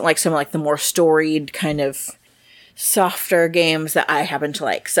 Since she doesn't like some like the more storied kind of softer games that I happen to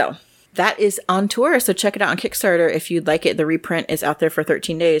like. So that is On Tour. So check it out on Kickstarter if you'd like it. The reprint is out there for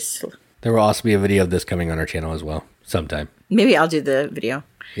 13 days. There will also be a video of this coming on our channel as well sometime. Maybe I'll do the video.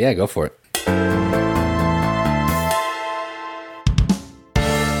 Yeah, go for it.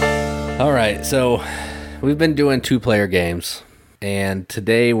 All right. So we've been doing 2-player games, and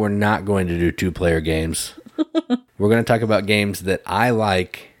today we're not going to do 2-player games. We're going to talk about games that I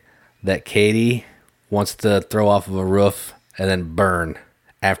like that Katie wants to throw off of a roof and then burn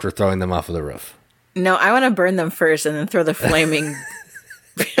after throwing them off of the roof. No, I want to burn them first and then throw the flaming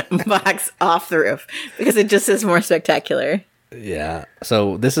box off the roof because it just is more spectacular. Yeah.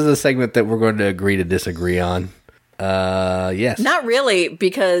 So this is a segment that we're going to agree to disagree on. Yes. Not really,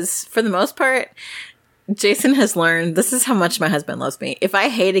 because for the most part, Jason has learned this is how much my husband loves me. If I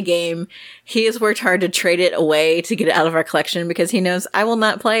hate a game, he has worked hard to trade it away to get it out of our collection because he knows I will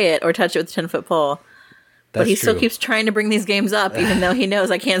not play it or touch it with a 10-foot pole. But he still keeps trying to bring these games up, even though he knows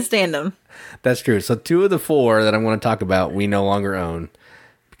I can't stand them. That's true. So 2 of the 4 that I'm going to talk about, we no longer own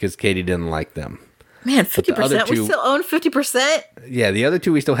because Katie didn't like them. Man, 50%? We still own 50%? Yeah, the other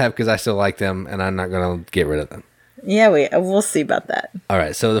 2 we still have because I still like them, and I'm not going to get rid of them. Yeah, we'll see about that. All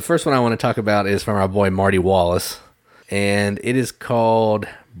right, so the first one I want to talk about is from our boy Marty Wallace, and it is called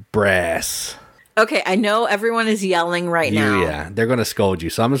Brass. Okay, I know everyone is yelling right now. Yeah, they're going to scold you,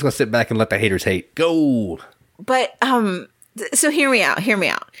 so I'm just going to sit back and let the haters hate. Go! But, so hear me out.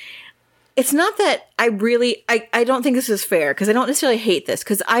 it's not that I don't think this is fair because I don't necessarily hate this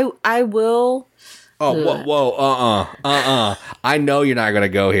because I will. Oh, whoa, I know you're not going to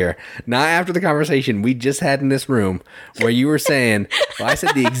go here. Not after the conversation we just had in this room where you were saying, well, I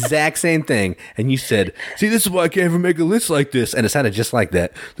said the exact same thing, and you said, see, this is why I can't ever make a list like this. And it sounded just like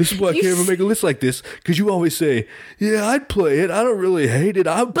that. This is why I can't ever make a list like this, because you always say, yeah, I'd play it. I don't really hate it.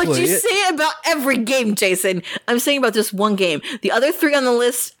 I'd play it. But you say it about every game, Jason. I'm saying about just one game. The other 3 on the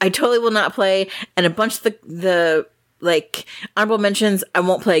list, I totally will not play, and a bunch of the like honorable mentions I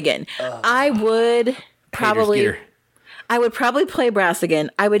won't play again. I would probably play Brass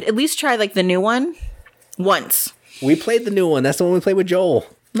again. I would at least try like the new one once. We played the new one. That's the one we played with Joel.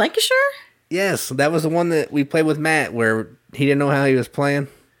 Lancashire? Yes, that was the one that we played with Matt where he didn't know how he was playing.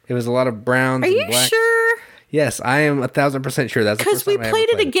 It was a lot of browns. Are and you blacks. Sure? Yes, I am 1,000% sure. That's because we played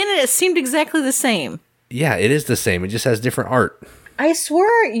it again and it seemed exactly the same. Yeah, it is the same. It just has different art. I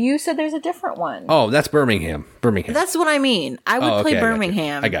swear you said there's a different one. Oh, that's Birmingham. That's what I mean. I would play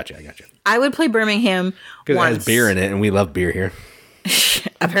Birmingham. I got you. I would play Birmingham because it has beer in it, and we love beer here.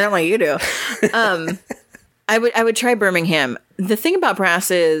 Apparently, you do. I would try Birmingham. The thing about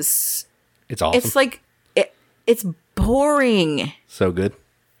Brass is, it's awesome. It's like it's boring. So good.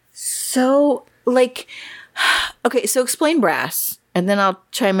 So like, okay. So explain Brass, and then I'll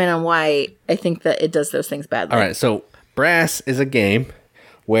chime in on why I think that it does those things badly. All right. So Brass is a game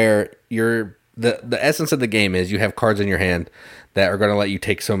where the essence of the game is you have cards in your hand that are going to let you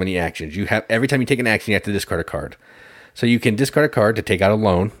take so many actions. You have every time you take an action, you have to discard a card. So you can discard a card to take out a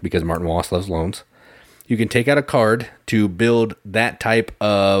loan because Martin Wallace loves loans. You can take out a card to build that type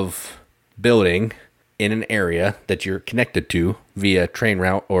of building in an area that you're connected to via train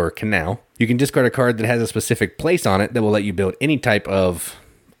route or canal. You can discard a card that has a specific place on it that will let you build any type of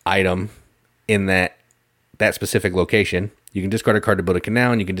item in that specific location. You can discard a card to build a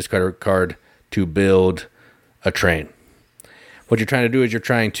canal, and you can discard a card to build a train. What you're trying to do is you're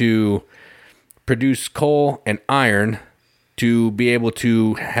trying to produce coal and iron to be able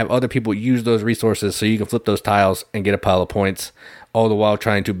to have other people use those resources so you can flip those tiles and get a pile of points, all the while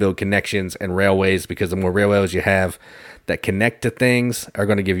trying to build connections and railways, because the more railways you have that connect to things are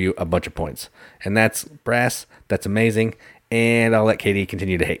going to give you a bunch of points. And that's Brass. That's amazing. And I'll let Katie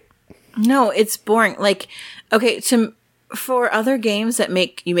continue to hate. No, it's boring. Like, okay, for other games that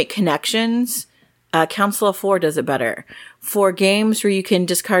make connections, Council of Four does it better. For games where you can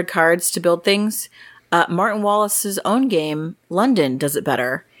discard cards to build things, Martin Wallace's own game, London, does it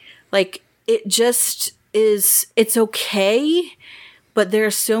better. Like, it just is, it's okay, but there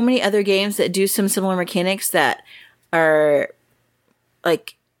are so many other games that do some similar mechanics that are,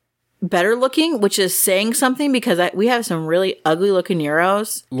 like, better looking, which is saying something because we have some really ugly looking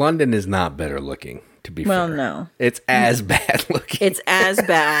Euros. London is not better looking, to be fair. Well, no. It's as bad looking. It's as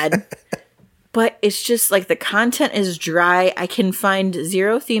bad. But it's just like the content is dry. I can find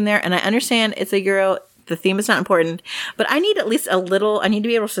zero theme there. And I understand it's a Euro. The theme is not important. But I need at least a little. I need to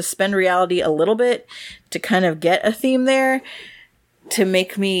be able to suspend reality a little bit to kind of get a theme there to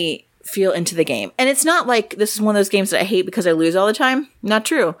make me feel into the game. And it's not like this is one of those games that I hate because I lose all the time. Not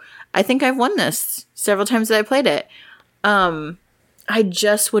true. I think I've won this several times that I played it. I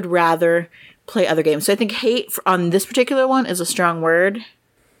just would rather play other games. So I think hate on this particular one is a strong word,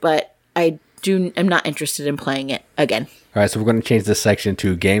 but I'm not interested in playing it again. All right, so we're going to change this section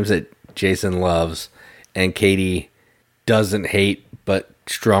to games that Jason loves and Katie doesn't hate but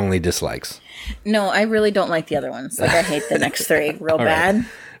strongly dislikes. No, I really don't like the other ones. Like, I hate the next 3 real bad. Right.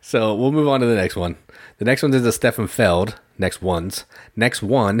 So we'll move on to the next one. The next one is a Stefan Feld. Next one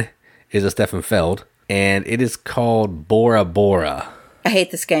is a Stefan Feld, and it is called Bora Bora. I hate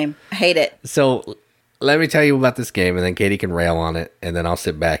this game. I hate it. So let me tell you about this game, and then Katie can rail on it, and then I'll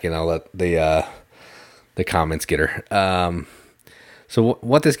sit back and I'll let the comments get her. So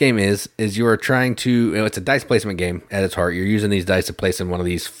what this game is you are trying to, it's a dice placement game at its heart. You're using these dice to place in one of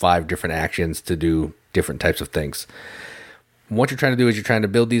these 5 different actions to do different types of things. What you're trying to do is you're trying to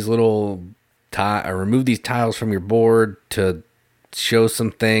build these little remove these tiles from your board to show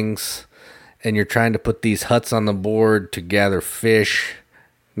some things, and you're trying to put these huts on the board to gather fish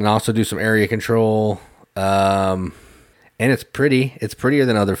and also do some area control. And it's pretty. It's prettier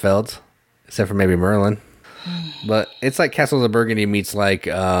than other Felds, except for maybe Merlin. But it's like Castles of Burgundy meets like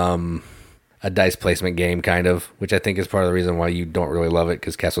a dice placement game, kind of, which I think is part of the reason why you don't really love it,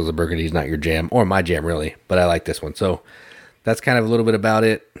 because Castles of Burgundy is not your jam, or my jam, really. But I like this one. So that's kind of a little bit about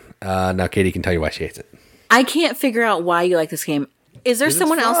it. Now Katie can tell you why she hates it. I can't figure out why you like this game. Is there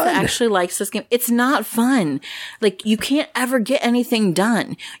someone else that actually likes this game? It's not fun. Like, you can't ever get anything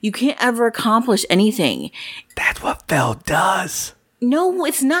done. You can't ever accomplish anything. That's what Feld does. No,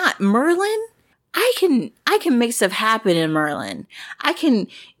 it's not. Merlin? I can make stuff happen in Merlin. I can,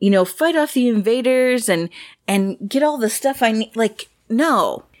 fight off the invaders and get all the stuff I need. Like,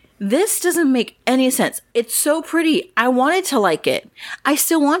 no. This doesn't make any sense. It's so pretty. I wanted to like it. I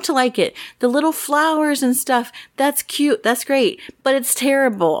still want to like it. The little flowers and stuff, that's cute. That's great. But it's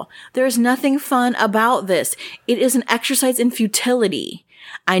terrible. There's nothing fun about this. It is an exercise in futility.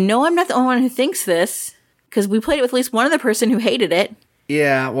 I know I'm not the only one who thinks this, because we played it with at least one other person who hated it.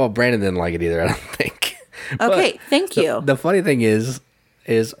 Yeah, well, Brandon didn't like it either, I don't think. Okay, thank you. The funny thing is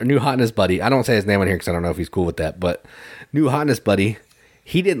our new hotness buddy, I don't say his name on here because I don't know if he's cool with that, but new hotness buddy,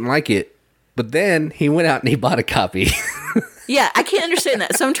 he didn't like it, but then he went out and he bought a copy. Yeah, I can't understand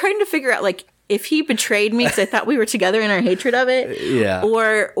that. So I'm trying to figure out, like, if he betrayed me because I thought we were together in our hatred of it, yeah,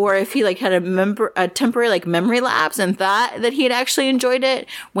 or if he like had a temporary like memory lapse and thought that he had actually enjoyed it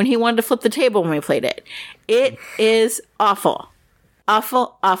when he wanted to flip the table when we played it. It is awful,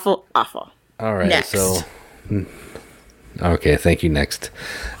 awful, awful, awful. All right, next. So okay, thank you. Next,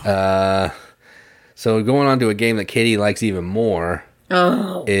 so going on to a game that Katie likes even more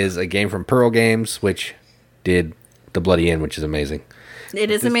is a game from Pearl Games, which did The Bloody End, which is amazing. It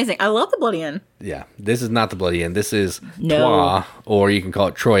is amazing. I love The Bloody End. Yeah, this is not The Bloody End. This is Troyes, or you can call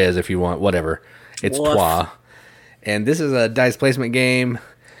it Troyes if you want, whatever. It's Troyes. And this is a dice placement game,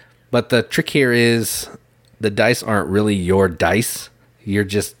 but the trick here is the dice aren't really your dice. You're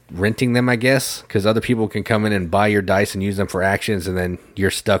just renting them, I guess, because other people can come in and buy your dice and use them for actions, and then you're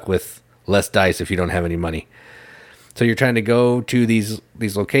stuck with less dice if you don't have any money. So you're trying to go to these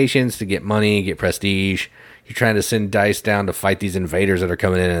locations to get money, get prestige. You're trying to send dice down to fight these invaders that are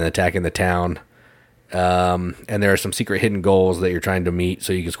coming in and attacking the town. And there are some secret hidden goals that you're trying to meet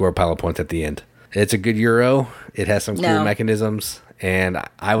so you can score a pile of points at the end. It's a good Euro. It has some cool mechanisms. And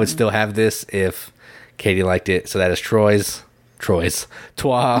I would still have this if Katie liked it. So that is Troyes,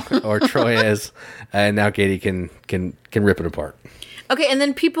 or Troyes. And now Katie can rip it apart. Okay, and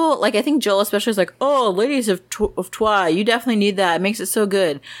then people, like, I think Joel especially is like, oh, Ladies of Troyes, you definitely need that. It makes it so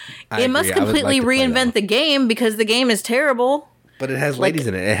good. It must completely reinvent the game because the game is terrible. But it has ladies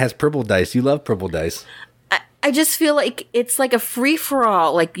in it. It has purple dice. You love purple dice. I just feel like it's like a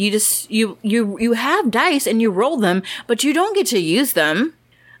free-for-all. Like, you have dice and you roll them, but you don't get to use them.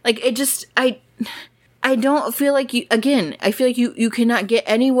 Like, I don't feel like I feel like you cannot get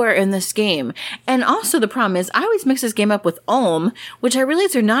anywhere in this game. And also the problem is I always mix this game up with Ulm, which I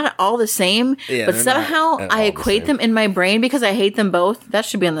realize they're not all the same, but somehow I equate them in my brain because I hate them both. That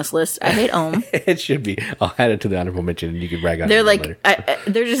should be on this list. I hate Ulm. It should be. I'll add it to the honorable mention and you can brag on it. They're like,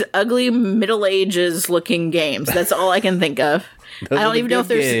 they're just ugly Middle Ages looking games. That's all I can think of. I don't even know if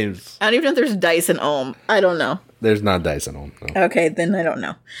there's dice in Ulm. I don't know. There's not dice in Ulm. No. Okay, then I don't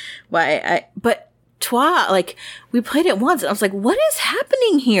know why. But Troyes, like, we played it once and I was like, what is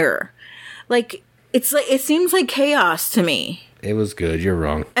happening here? Like, it seems like chaos to me. It was good. You're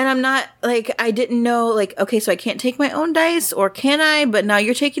wrong. And I'm not, like, I didn't know, like, okay, so I can't take my own dice, or can I? But now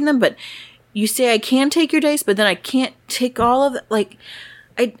you're taking them, but you say I can take your dice, but then I can't take all of them. Like,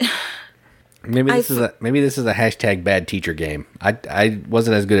 maybe this is a hashtag bad teacher game. I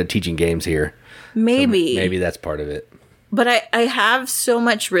wasn't as good at teaching games here. Maybe. So maybe that's part of it. But I have so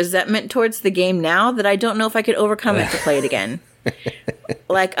much resentment towards the game now that I don't know if I could overcome it to play it again.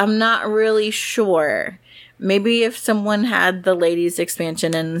 Like, I'm not really sure. Maybe if someone had the ladies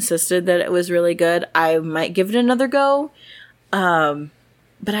expansion and insisted that it was really good, I might give it another go. But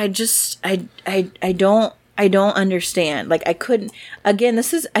I don't understand. Like, I couldn't, again, I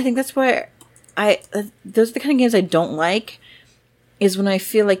think that's why those are the kind of games I don't like, is when I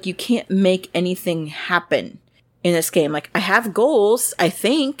feel like you can't make anything happen in this game. Like, I have goals, I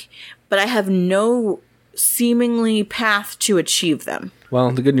think, but I have no seemingly path to achieve them.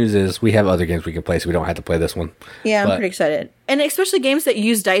 Well, the good news is we have other games we can play, so we don't have to play this one. Yeah, I'm pretty excited. And especially games that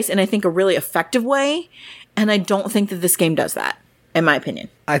use dice in, I think, a really effective way. And I don't think that this game does that, in my opinion.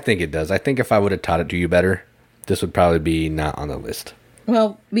 I think it does. I think if I would have taught it to you better, this would probably be not on the list.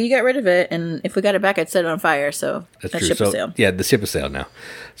 Well, we got rid of it, and if we got it back, I'd set it on fire, so that's true. Ship is sailed. Yeah, the ship is sailed now.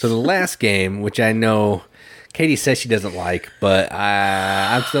 So the last game, which I know Katie says she doesn't like, but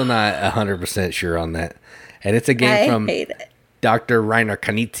I'm still not 100% sure on that. And it's a game from Dr. Rainer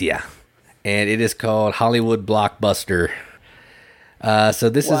Knizia, and it is called Hollywood Blockbuster. So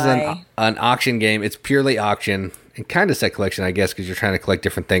this is an auction game. It's purely auction and kind of set collection, I guess, because you're trying to collect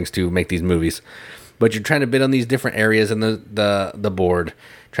different things to make these movies. But you're trying to bid on these different areas in the board,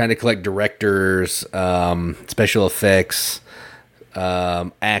 trying to collect directors, special effects,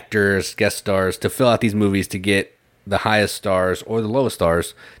 actors, guest stars to fill out these movies to get the highest stars or the lowest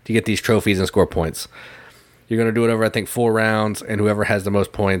stars to get these trophies and score points. You're going to do it over, I think, 4 rounds, and whoever has the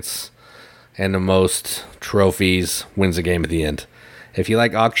most points and the most trophies wins the game at the end. If you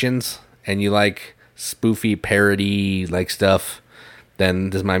like auctions and you like spoofy parody like stuff, then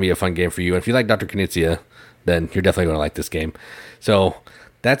this might be a fun game for you. And if you like Dr. Knizia, then you're definitely going to like this game. So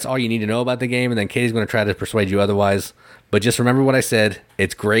that's all you need to know about the game, and then Katie's going to try to persuade you otherwise. But just remember what I said.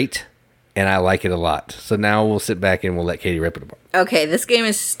 It's great, and I like it a lot. So now we'll sit back and we'll let Katie rip it apart. Okay, this game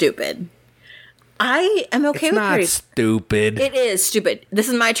is stupid. I am okay It's with not parody. stupid. It is stupid. This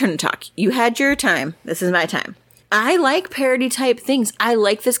is my turn to talk. You had your time. This is my time. I like parody type things. I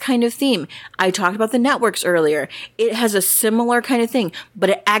like this kind of theme. I talked about the networks earlier. It has a similar kind of thing, but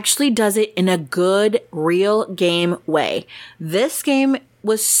it actually does it in a good, real game way. This game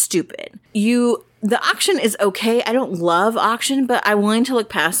was stupid. The auction is okay. I don't love auction, but I'm willing to look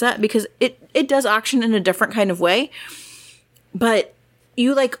past that because it does auction in a different kind of way. But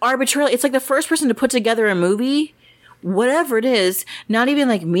you like arbitrarily, it's like the first person to put together a movie, whatever it is, not even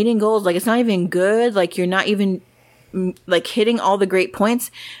like meeting goals. Like it's not even good. Like you're not even like hitting all the great points.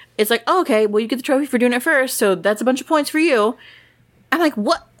 It's like, oh, okay, well you get the trophy for doing it first. So that's a bunch of points for you. I'm like,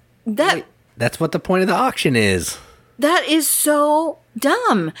 what? That's what the point of the auction is. That is so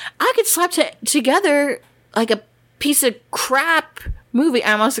dumb. I could slap together like a piece of crap movie.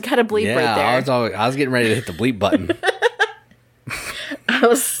 I almost had a bleep right there. I was getting ready to hit the bleep button. I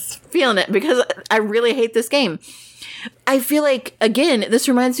was feeling it because I really hate this game. I feel like, again, this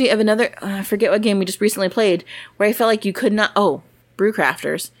reminds me of another, I forget what game we just recently played, where I felt like you could not,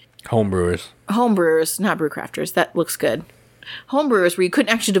 Brewcrafters. Homebrewers, not Brewcrafters. That looks good. Homebrewers, where you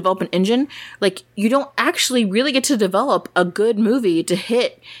couldn't actually develop an engine. Like, you don't actually really get to develop a good movie to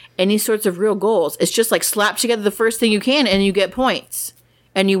hit any sorts of real goals. It's just like slap together the first thing you can and you get points.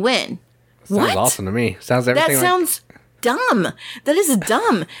 And you win. Sounds awesome to me. Sounds everything That sounds dumb. That is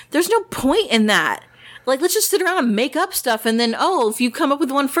dumb. There's no point in that. Like, let's just sit around and make up stuff and then, if you come up with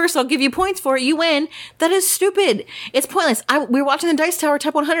one first, I'll give you points for it. You win. That is stupid. It's pointless. We were watching the Dice Tower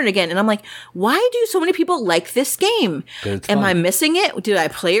Top 100 again, and I'm like, why do so many people like this game? Am I missing it? Did I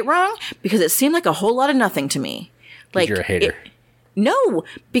play it wrong? Because it seemed like a whole lot of nothing to me. Like, you're a hater. No,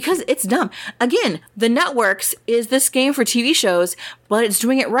 because it's dumb. Again, the networks is this game for TV shows, but it's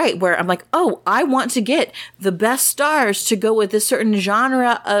doing it right where I'm like, I want to get the best stars to go with this certain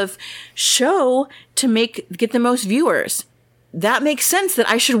genre of show to get the most viewers. That makes sense that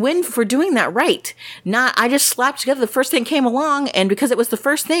I should win for doing that right. Not, I just slapped together the first thing came along, and because it was the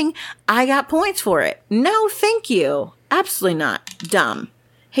first thing, I got points for it. No, thank you. Absolutely not. Dumb.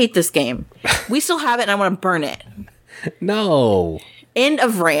 Hate this game. We still have it, and I want to burn it. No. End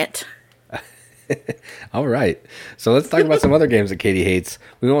of rant. All right. So let's talk about some other games that Katie hates.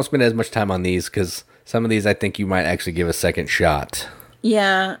 We won't spend as much time on these because some of these I think you might actually give a second shot.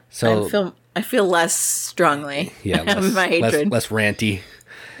 Yeah. So I feel less strongly. Yeah. My hatred. Less ranty.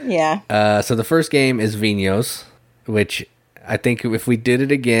 Yeah. So the first game is Vinos, which I think if we did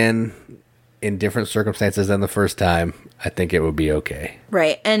it again in different circumstances than the first time, I think it would be okay.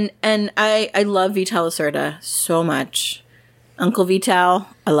 Right. And I love Vital Lacerda so much. Uncle Vital,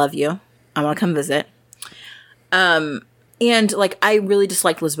 I love you. I want to come visit. And like, I really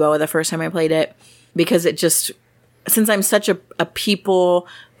disliked Lisboa the first time I played it because it just, since I'm such a people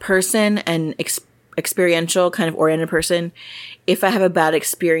person and experiential kind of oriented person, if I have a bad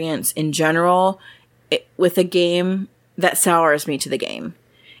experience in general with a game, that sours me to the game,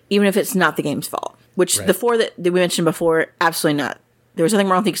 even if it's not the game's fault. Which the 4 that we mentioned before, absolutely not. There was nothing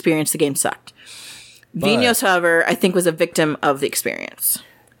wrong with the experience. The game sucked. Vinos, however, I think was a victim of the experience.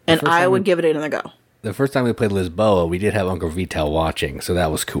 And I would give it another go. The first time we played Lisboa, we did have Uncle Vital watching, so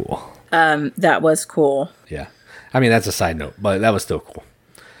that was cool. That was cool. Yeah. I mean, that's a side note, but that was still cool.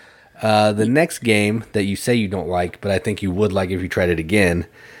 The next game that you say you don't like, but I think you would like if you tried it again,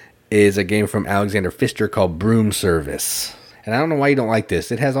 is a game from Alexander Pfister called Broom Service. And I don't know why you don't like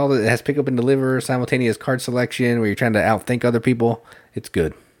this. It has pick up and deliver, simultaneous card selection, where you're trying to outthink other people. It's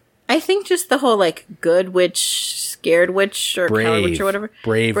good. I think just the whole like good witch, scared witch, or coward witch, or whatever.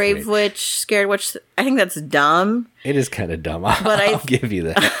 Brave witch, scared witch. I think that's dumb. It is kind of dumb. I'll give you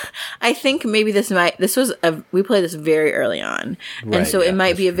that. I think maybe we played this very early on. Right, and so it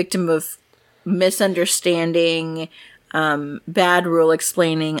might be a victim of misunderstanding, bad rule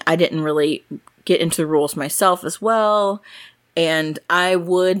explaining. I didn't really get into the rules myself as well. And I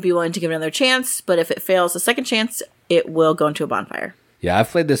would be willing to give it another chance. But if it fails a second chance, it will go into a bonfire. Yeah, I've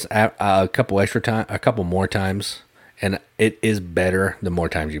played this a couple more times, and it is better the more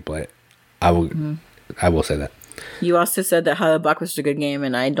times you play it. I will say that. You also said that Hollow Block was a good game,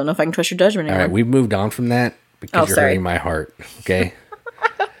 and I don't know if I can trust your judgment anymore. All right, we've moved on from that because you're hurting my heart. Okay.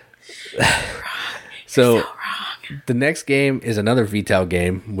 So The next game is another Vital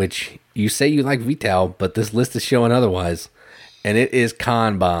game, which you say you like Vital, but this list is showing otherwise. And it is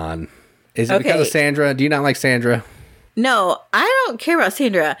Kanban. Is it because of Sandra? Do you not like Sandra? No, I don't care about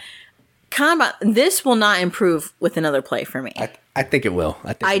Sandra. Kanban, this will not improve with another play for me. I think it will.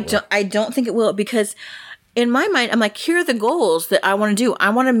 I don't think it will, because in my mind, I'm like, here are the goals that I want to do. I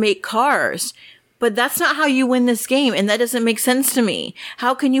want to make cars. But that's not how you win this game, and that doesn't make sense to me.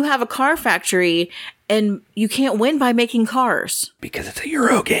 How can you have a car factory and you can't win by making cars? Because it's a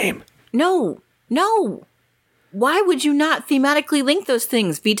Euro game. No. Why would you not thematically link those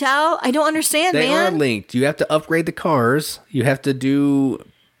things, Vital? I don't understand, man. They are linked. You have to upgrade the cars. You have to do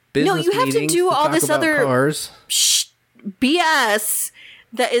business meetings. No, you have to do all this other cars. BS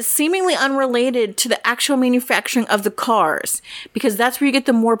that is seemingly unrelated to the actual manufacturing of the cars, because that's where you get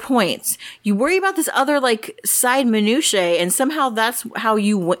the more points. You worry about this other like side minutiae, and somehow that's how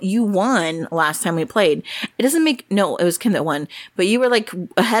you won last time we played. It doesn't make it was Kim that won, but you were like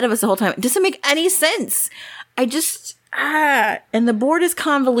ahead of us the whole time. It doesn't make any sense. I just and the board is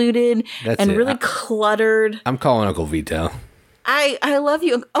convoluted and really cluttered. I'm calling Uncle Vital. I love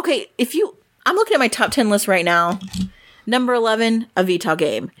you. Okay, I'm looking at my top 10 list right now. Number 11, a Vital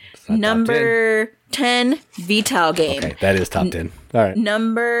game. Number 10, Vital game. Okay, that is top 10. All right.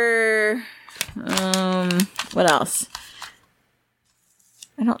 Number, what else?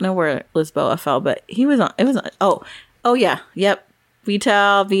 I don't know where Lisboa fell, but he was on. It was on. Oh yeah, yep.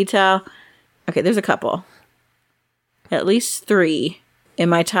 Vital. Okay, there's a couple. At least 3 in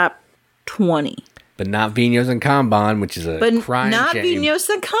my top 20. But not Vinhos and Kanban, which is a crying shame. Not Vinhos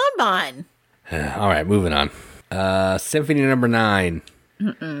and Kanban. All right, moving on. Symphony number 9.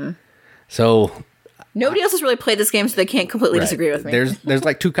 So nobody else has really played this game, so they can't completely disagree with me. There's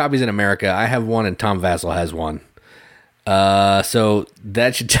like 2 copies in America. I have one, and Tom Vassell has one. So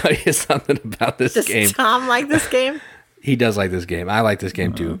that should tell you something about this game. Does Tom like this game? He does like this game. I like this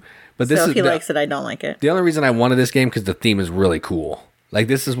game too. But he likes it. I don't like it. The only reason I wanted this game because the theme is really cool. Like,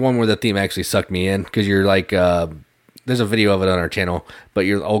 this is one where the theme actually sucked me in, because you're like. There's a video of it on our channel, but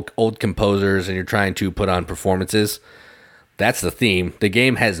you're old composers and you're trying to put on performances. That's the theme. The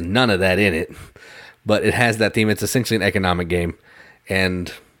game has none of that in it, but it has that theme. It's essentially an economic game,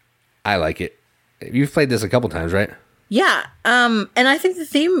 and I like it. You've played this a couple times, right? Yeah, and I think the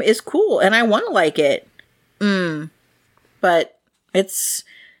theme is cool, and I want to like it. But it's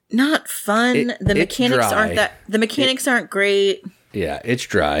not fun. The mechanics aren't great. Yeah, it's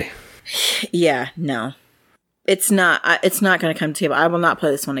dry. Yeah, no. It's not going to come to the table. I will not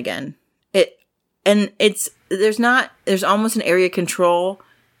play this one again. There's almost an area control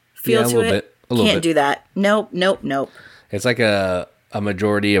feel to it. Can't do that. Nope. It's like a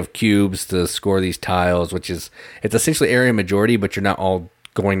majority of cubes to score these tiles, it's essentially area majority, but you're not all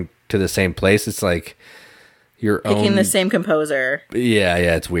going to the same place. It's like picking the same composer. Yeah,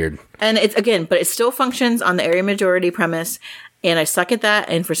 it's weird. And but it still functions on the area majority premise, and I suck at that,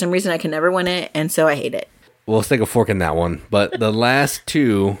 and for some reason I can never win it, and so I hate it. Well, let's take a fork in that one. But the last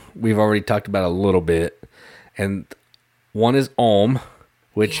 2 we've already talked about a little bit. And one is Ulm,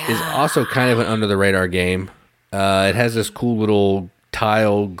 which is also kind of an under-the-radar game. It has this cool little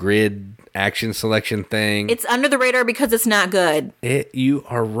tile grid action selection thing. It's under the radar because it's not good. You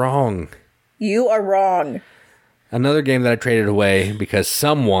are wrong. You are wrong. Another game that I traded away because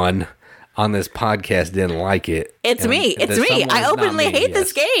someone on this podcast didn't like it. It's me. I openly hate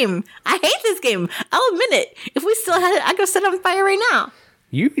this game. I hate this game. I'll admit it. If we still had it, I'd go set it on fire right now.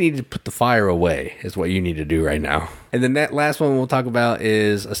 You need to put the fire away is what you need to do right now. And then that last one we'll talk about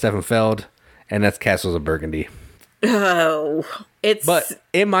is a Stefan Feld, and that's Castles of Burgundy. Oh, But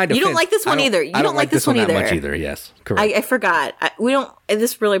in my defense, you don't like this one either. You don't like this one either. That much either. Yes, correct. I forgot.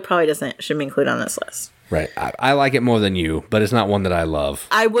 This really probably should be included on this list. Right. I like it more than you, but it's not one that I love.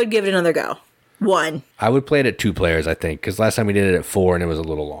 I would give it another go. 1. I would play it at 2 players, I think, because last time we did it at 4 and it was a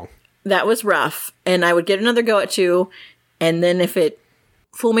little long. That was rough, and I would give it another go at 2, and then if it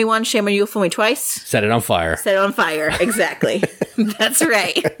fool me once, shame on you, fool me twice. Set it on fire. Set it on fire. Exactly. That's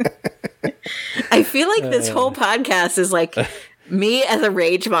right. I feel like this whole podcast is like me as a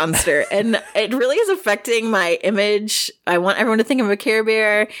rage monster, and it really is affecting my image. I want everyone to think I'm a Care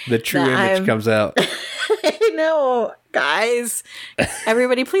Bear. The true image comes out. I know, guys.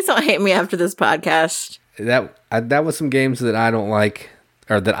 Everybody, please don't hate me after this podcast. That was some games that I don't like,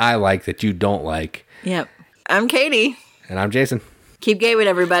 or that I like that you don't like. Yep. I'm Katie. And I'm Jason. Keep gaming,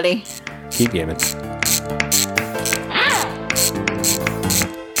 everybody. Keep gaming.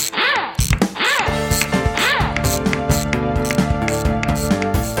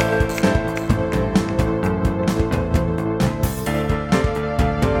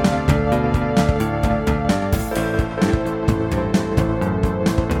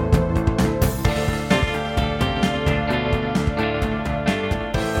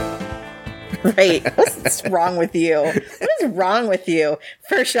 Right. What's wrong with you? What is wrong with you?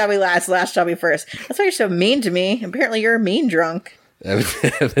 First shall be last, last shall be first. That's why you're so mean to me. Apparently you're a mean drunk.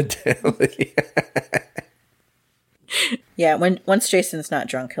 Evidently. Yeah, once Jason's not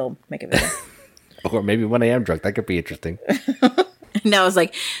drunk, he'll make a video. Or maybe when I am drunk. That could be interesting. Now it's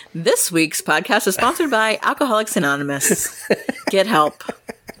like, this week's podcast is sponsored by Alcoholics Anonymous. Get help.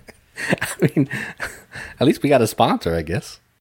 I mean, at least we got a sponsor, I guess.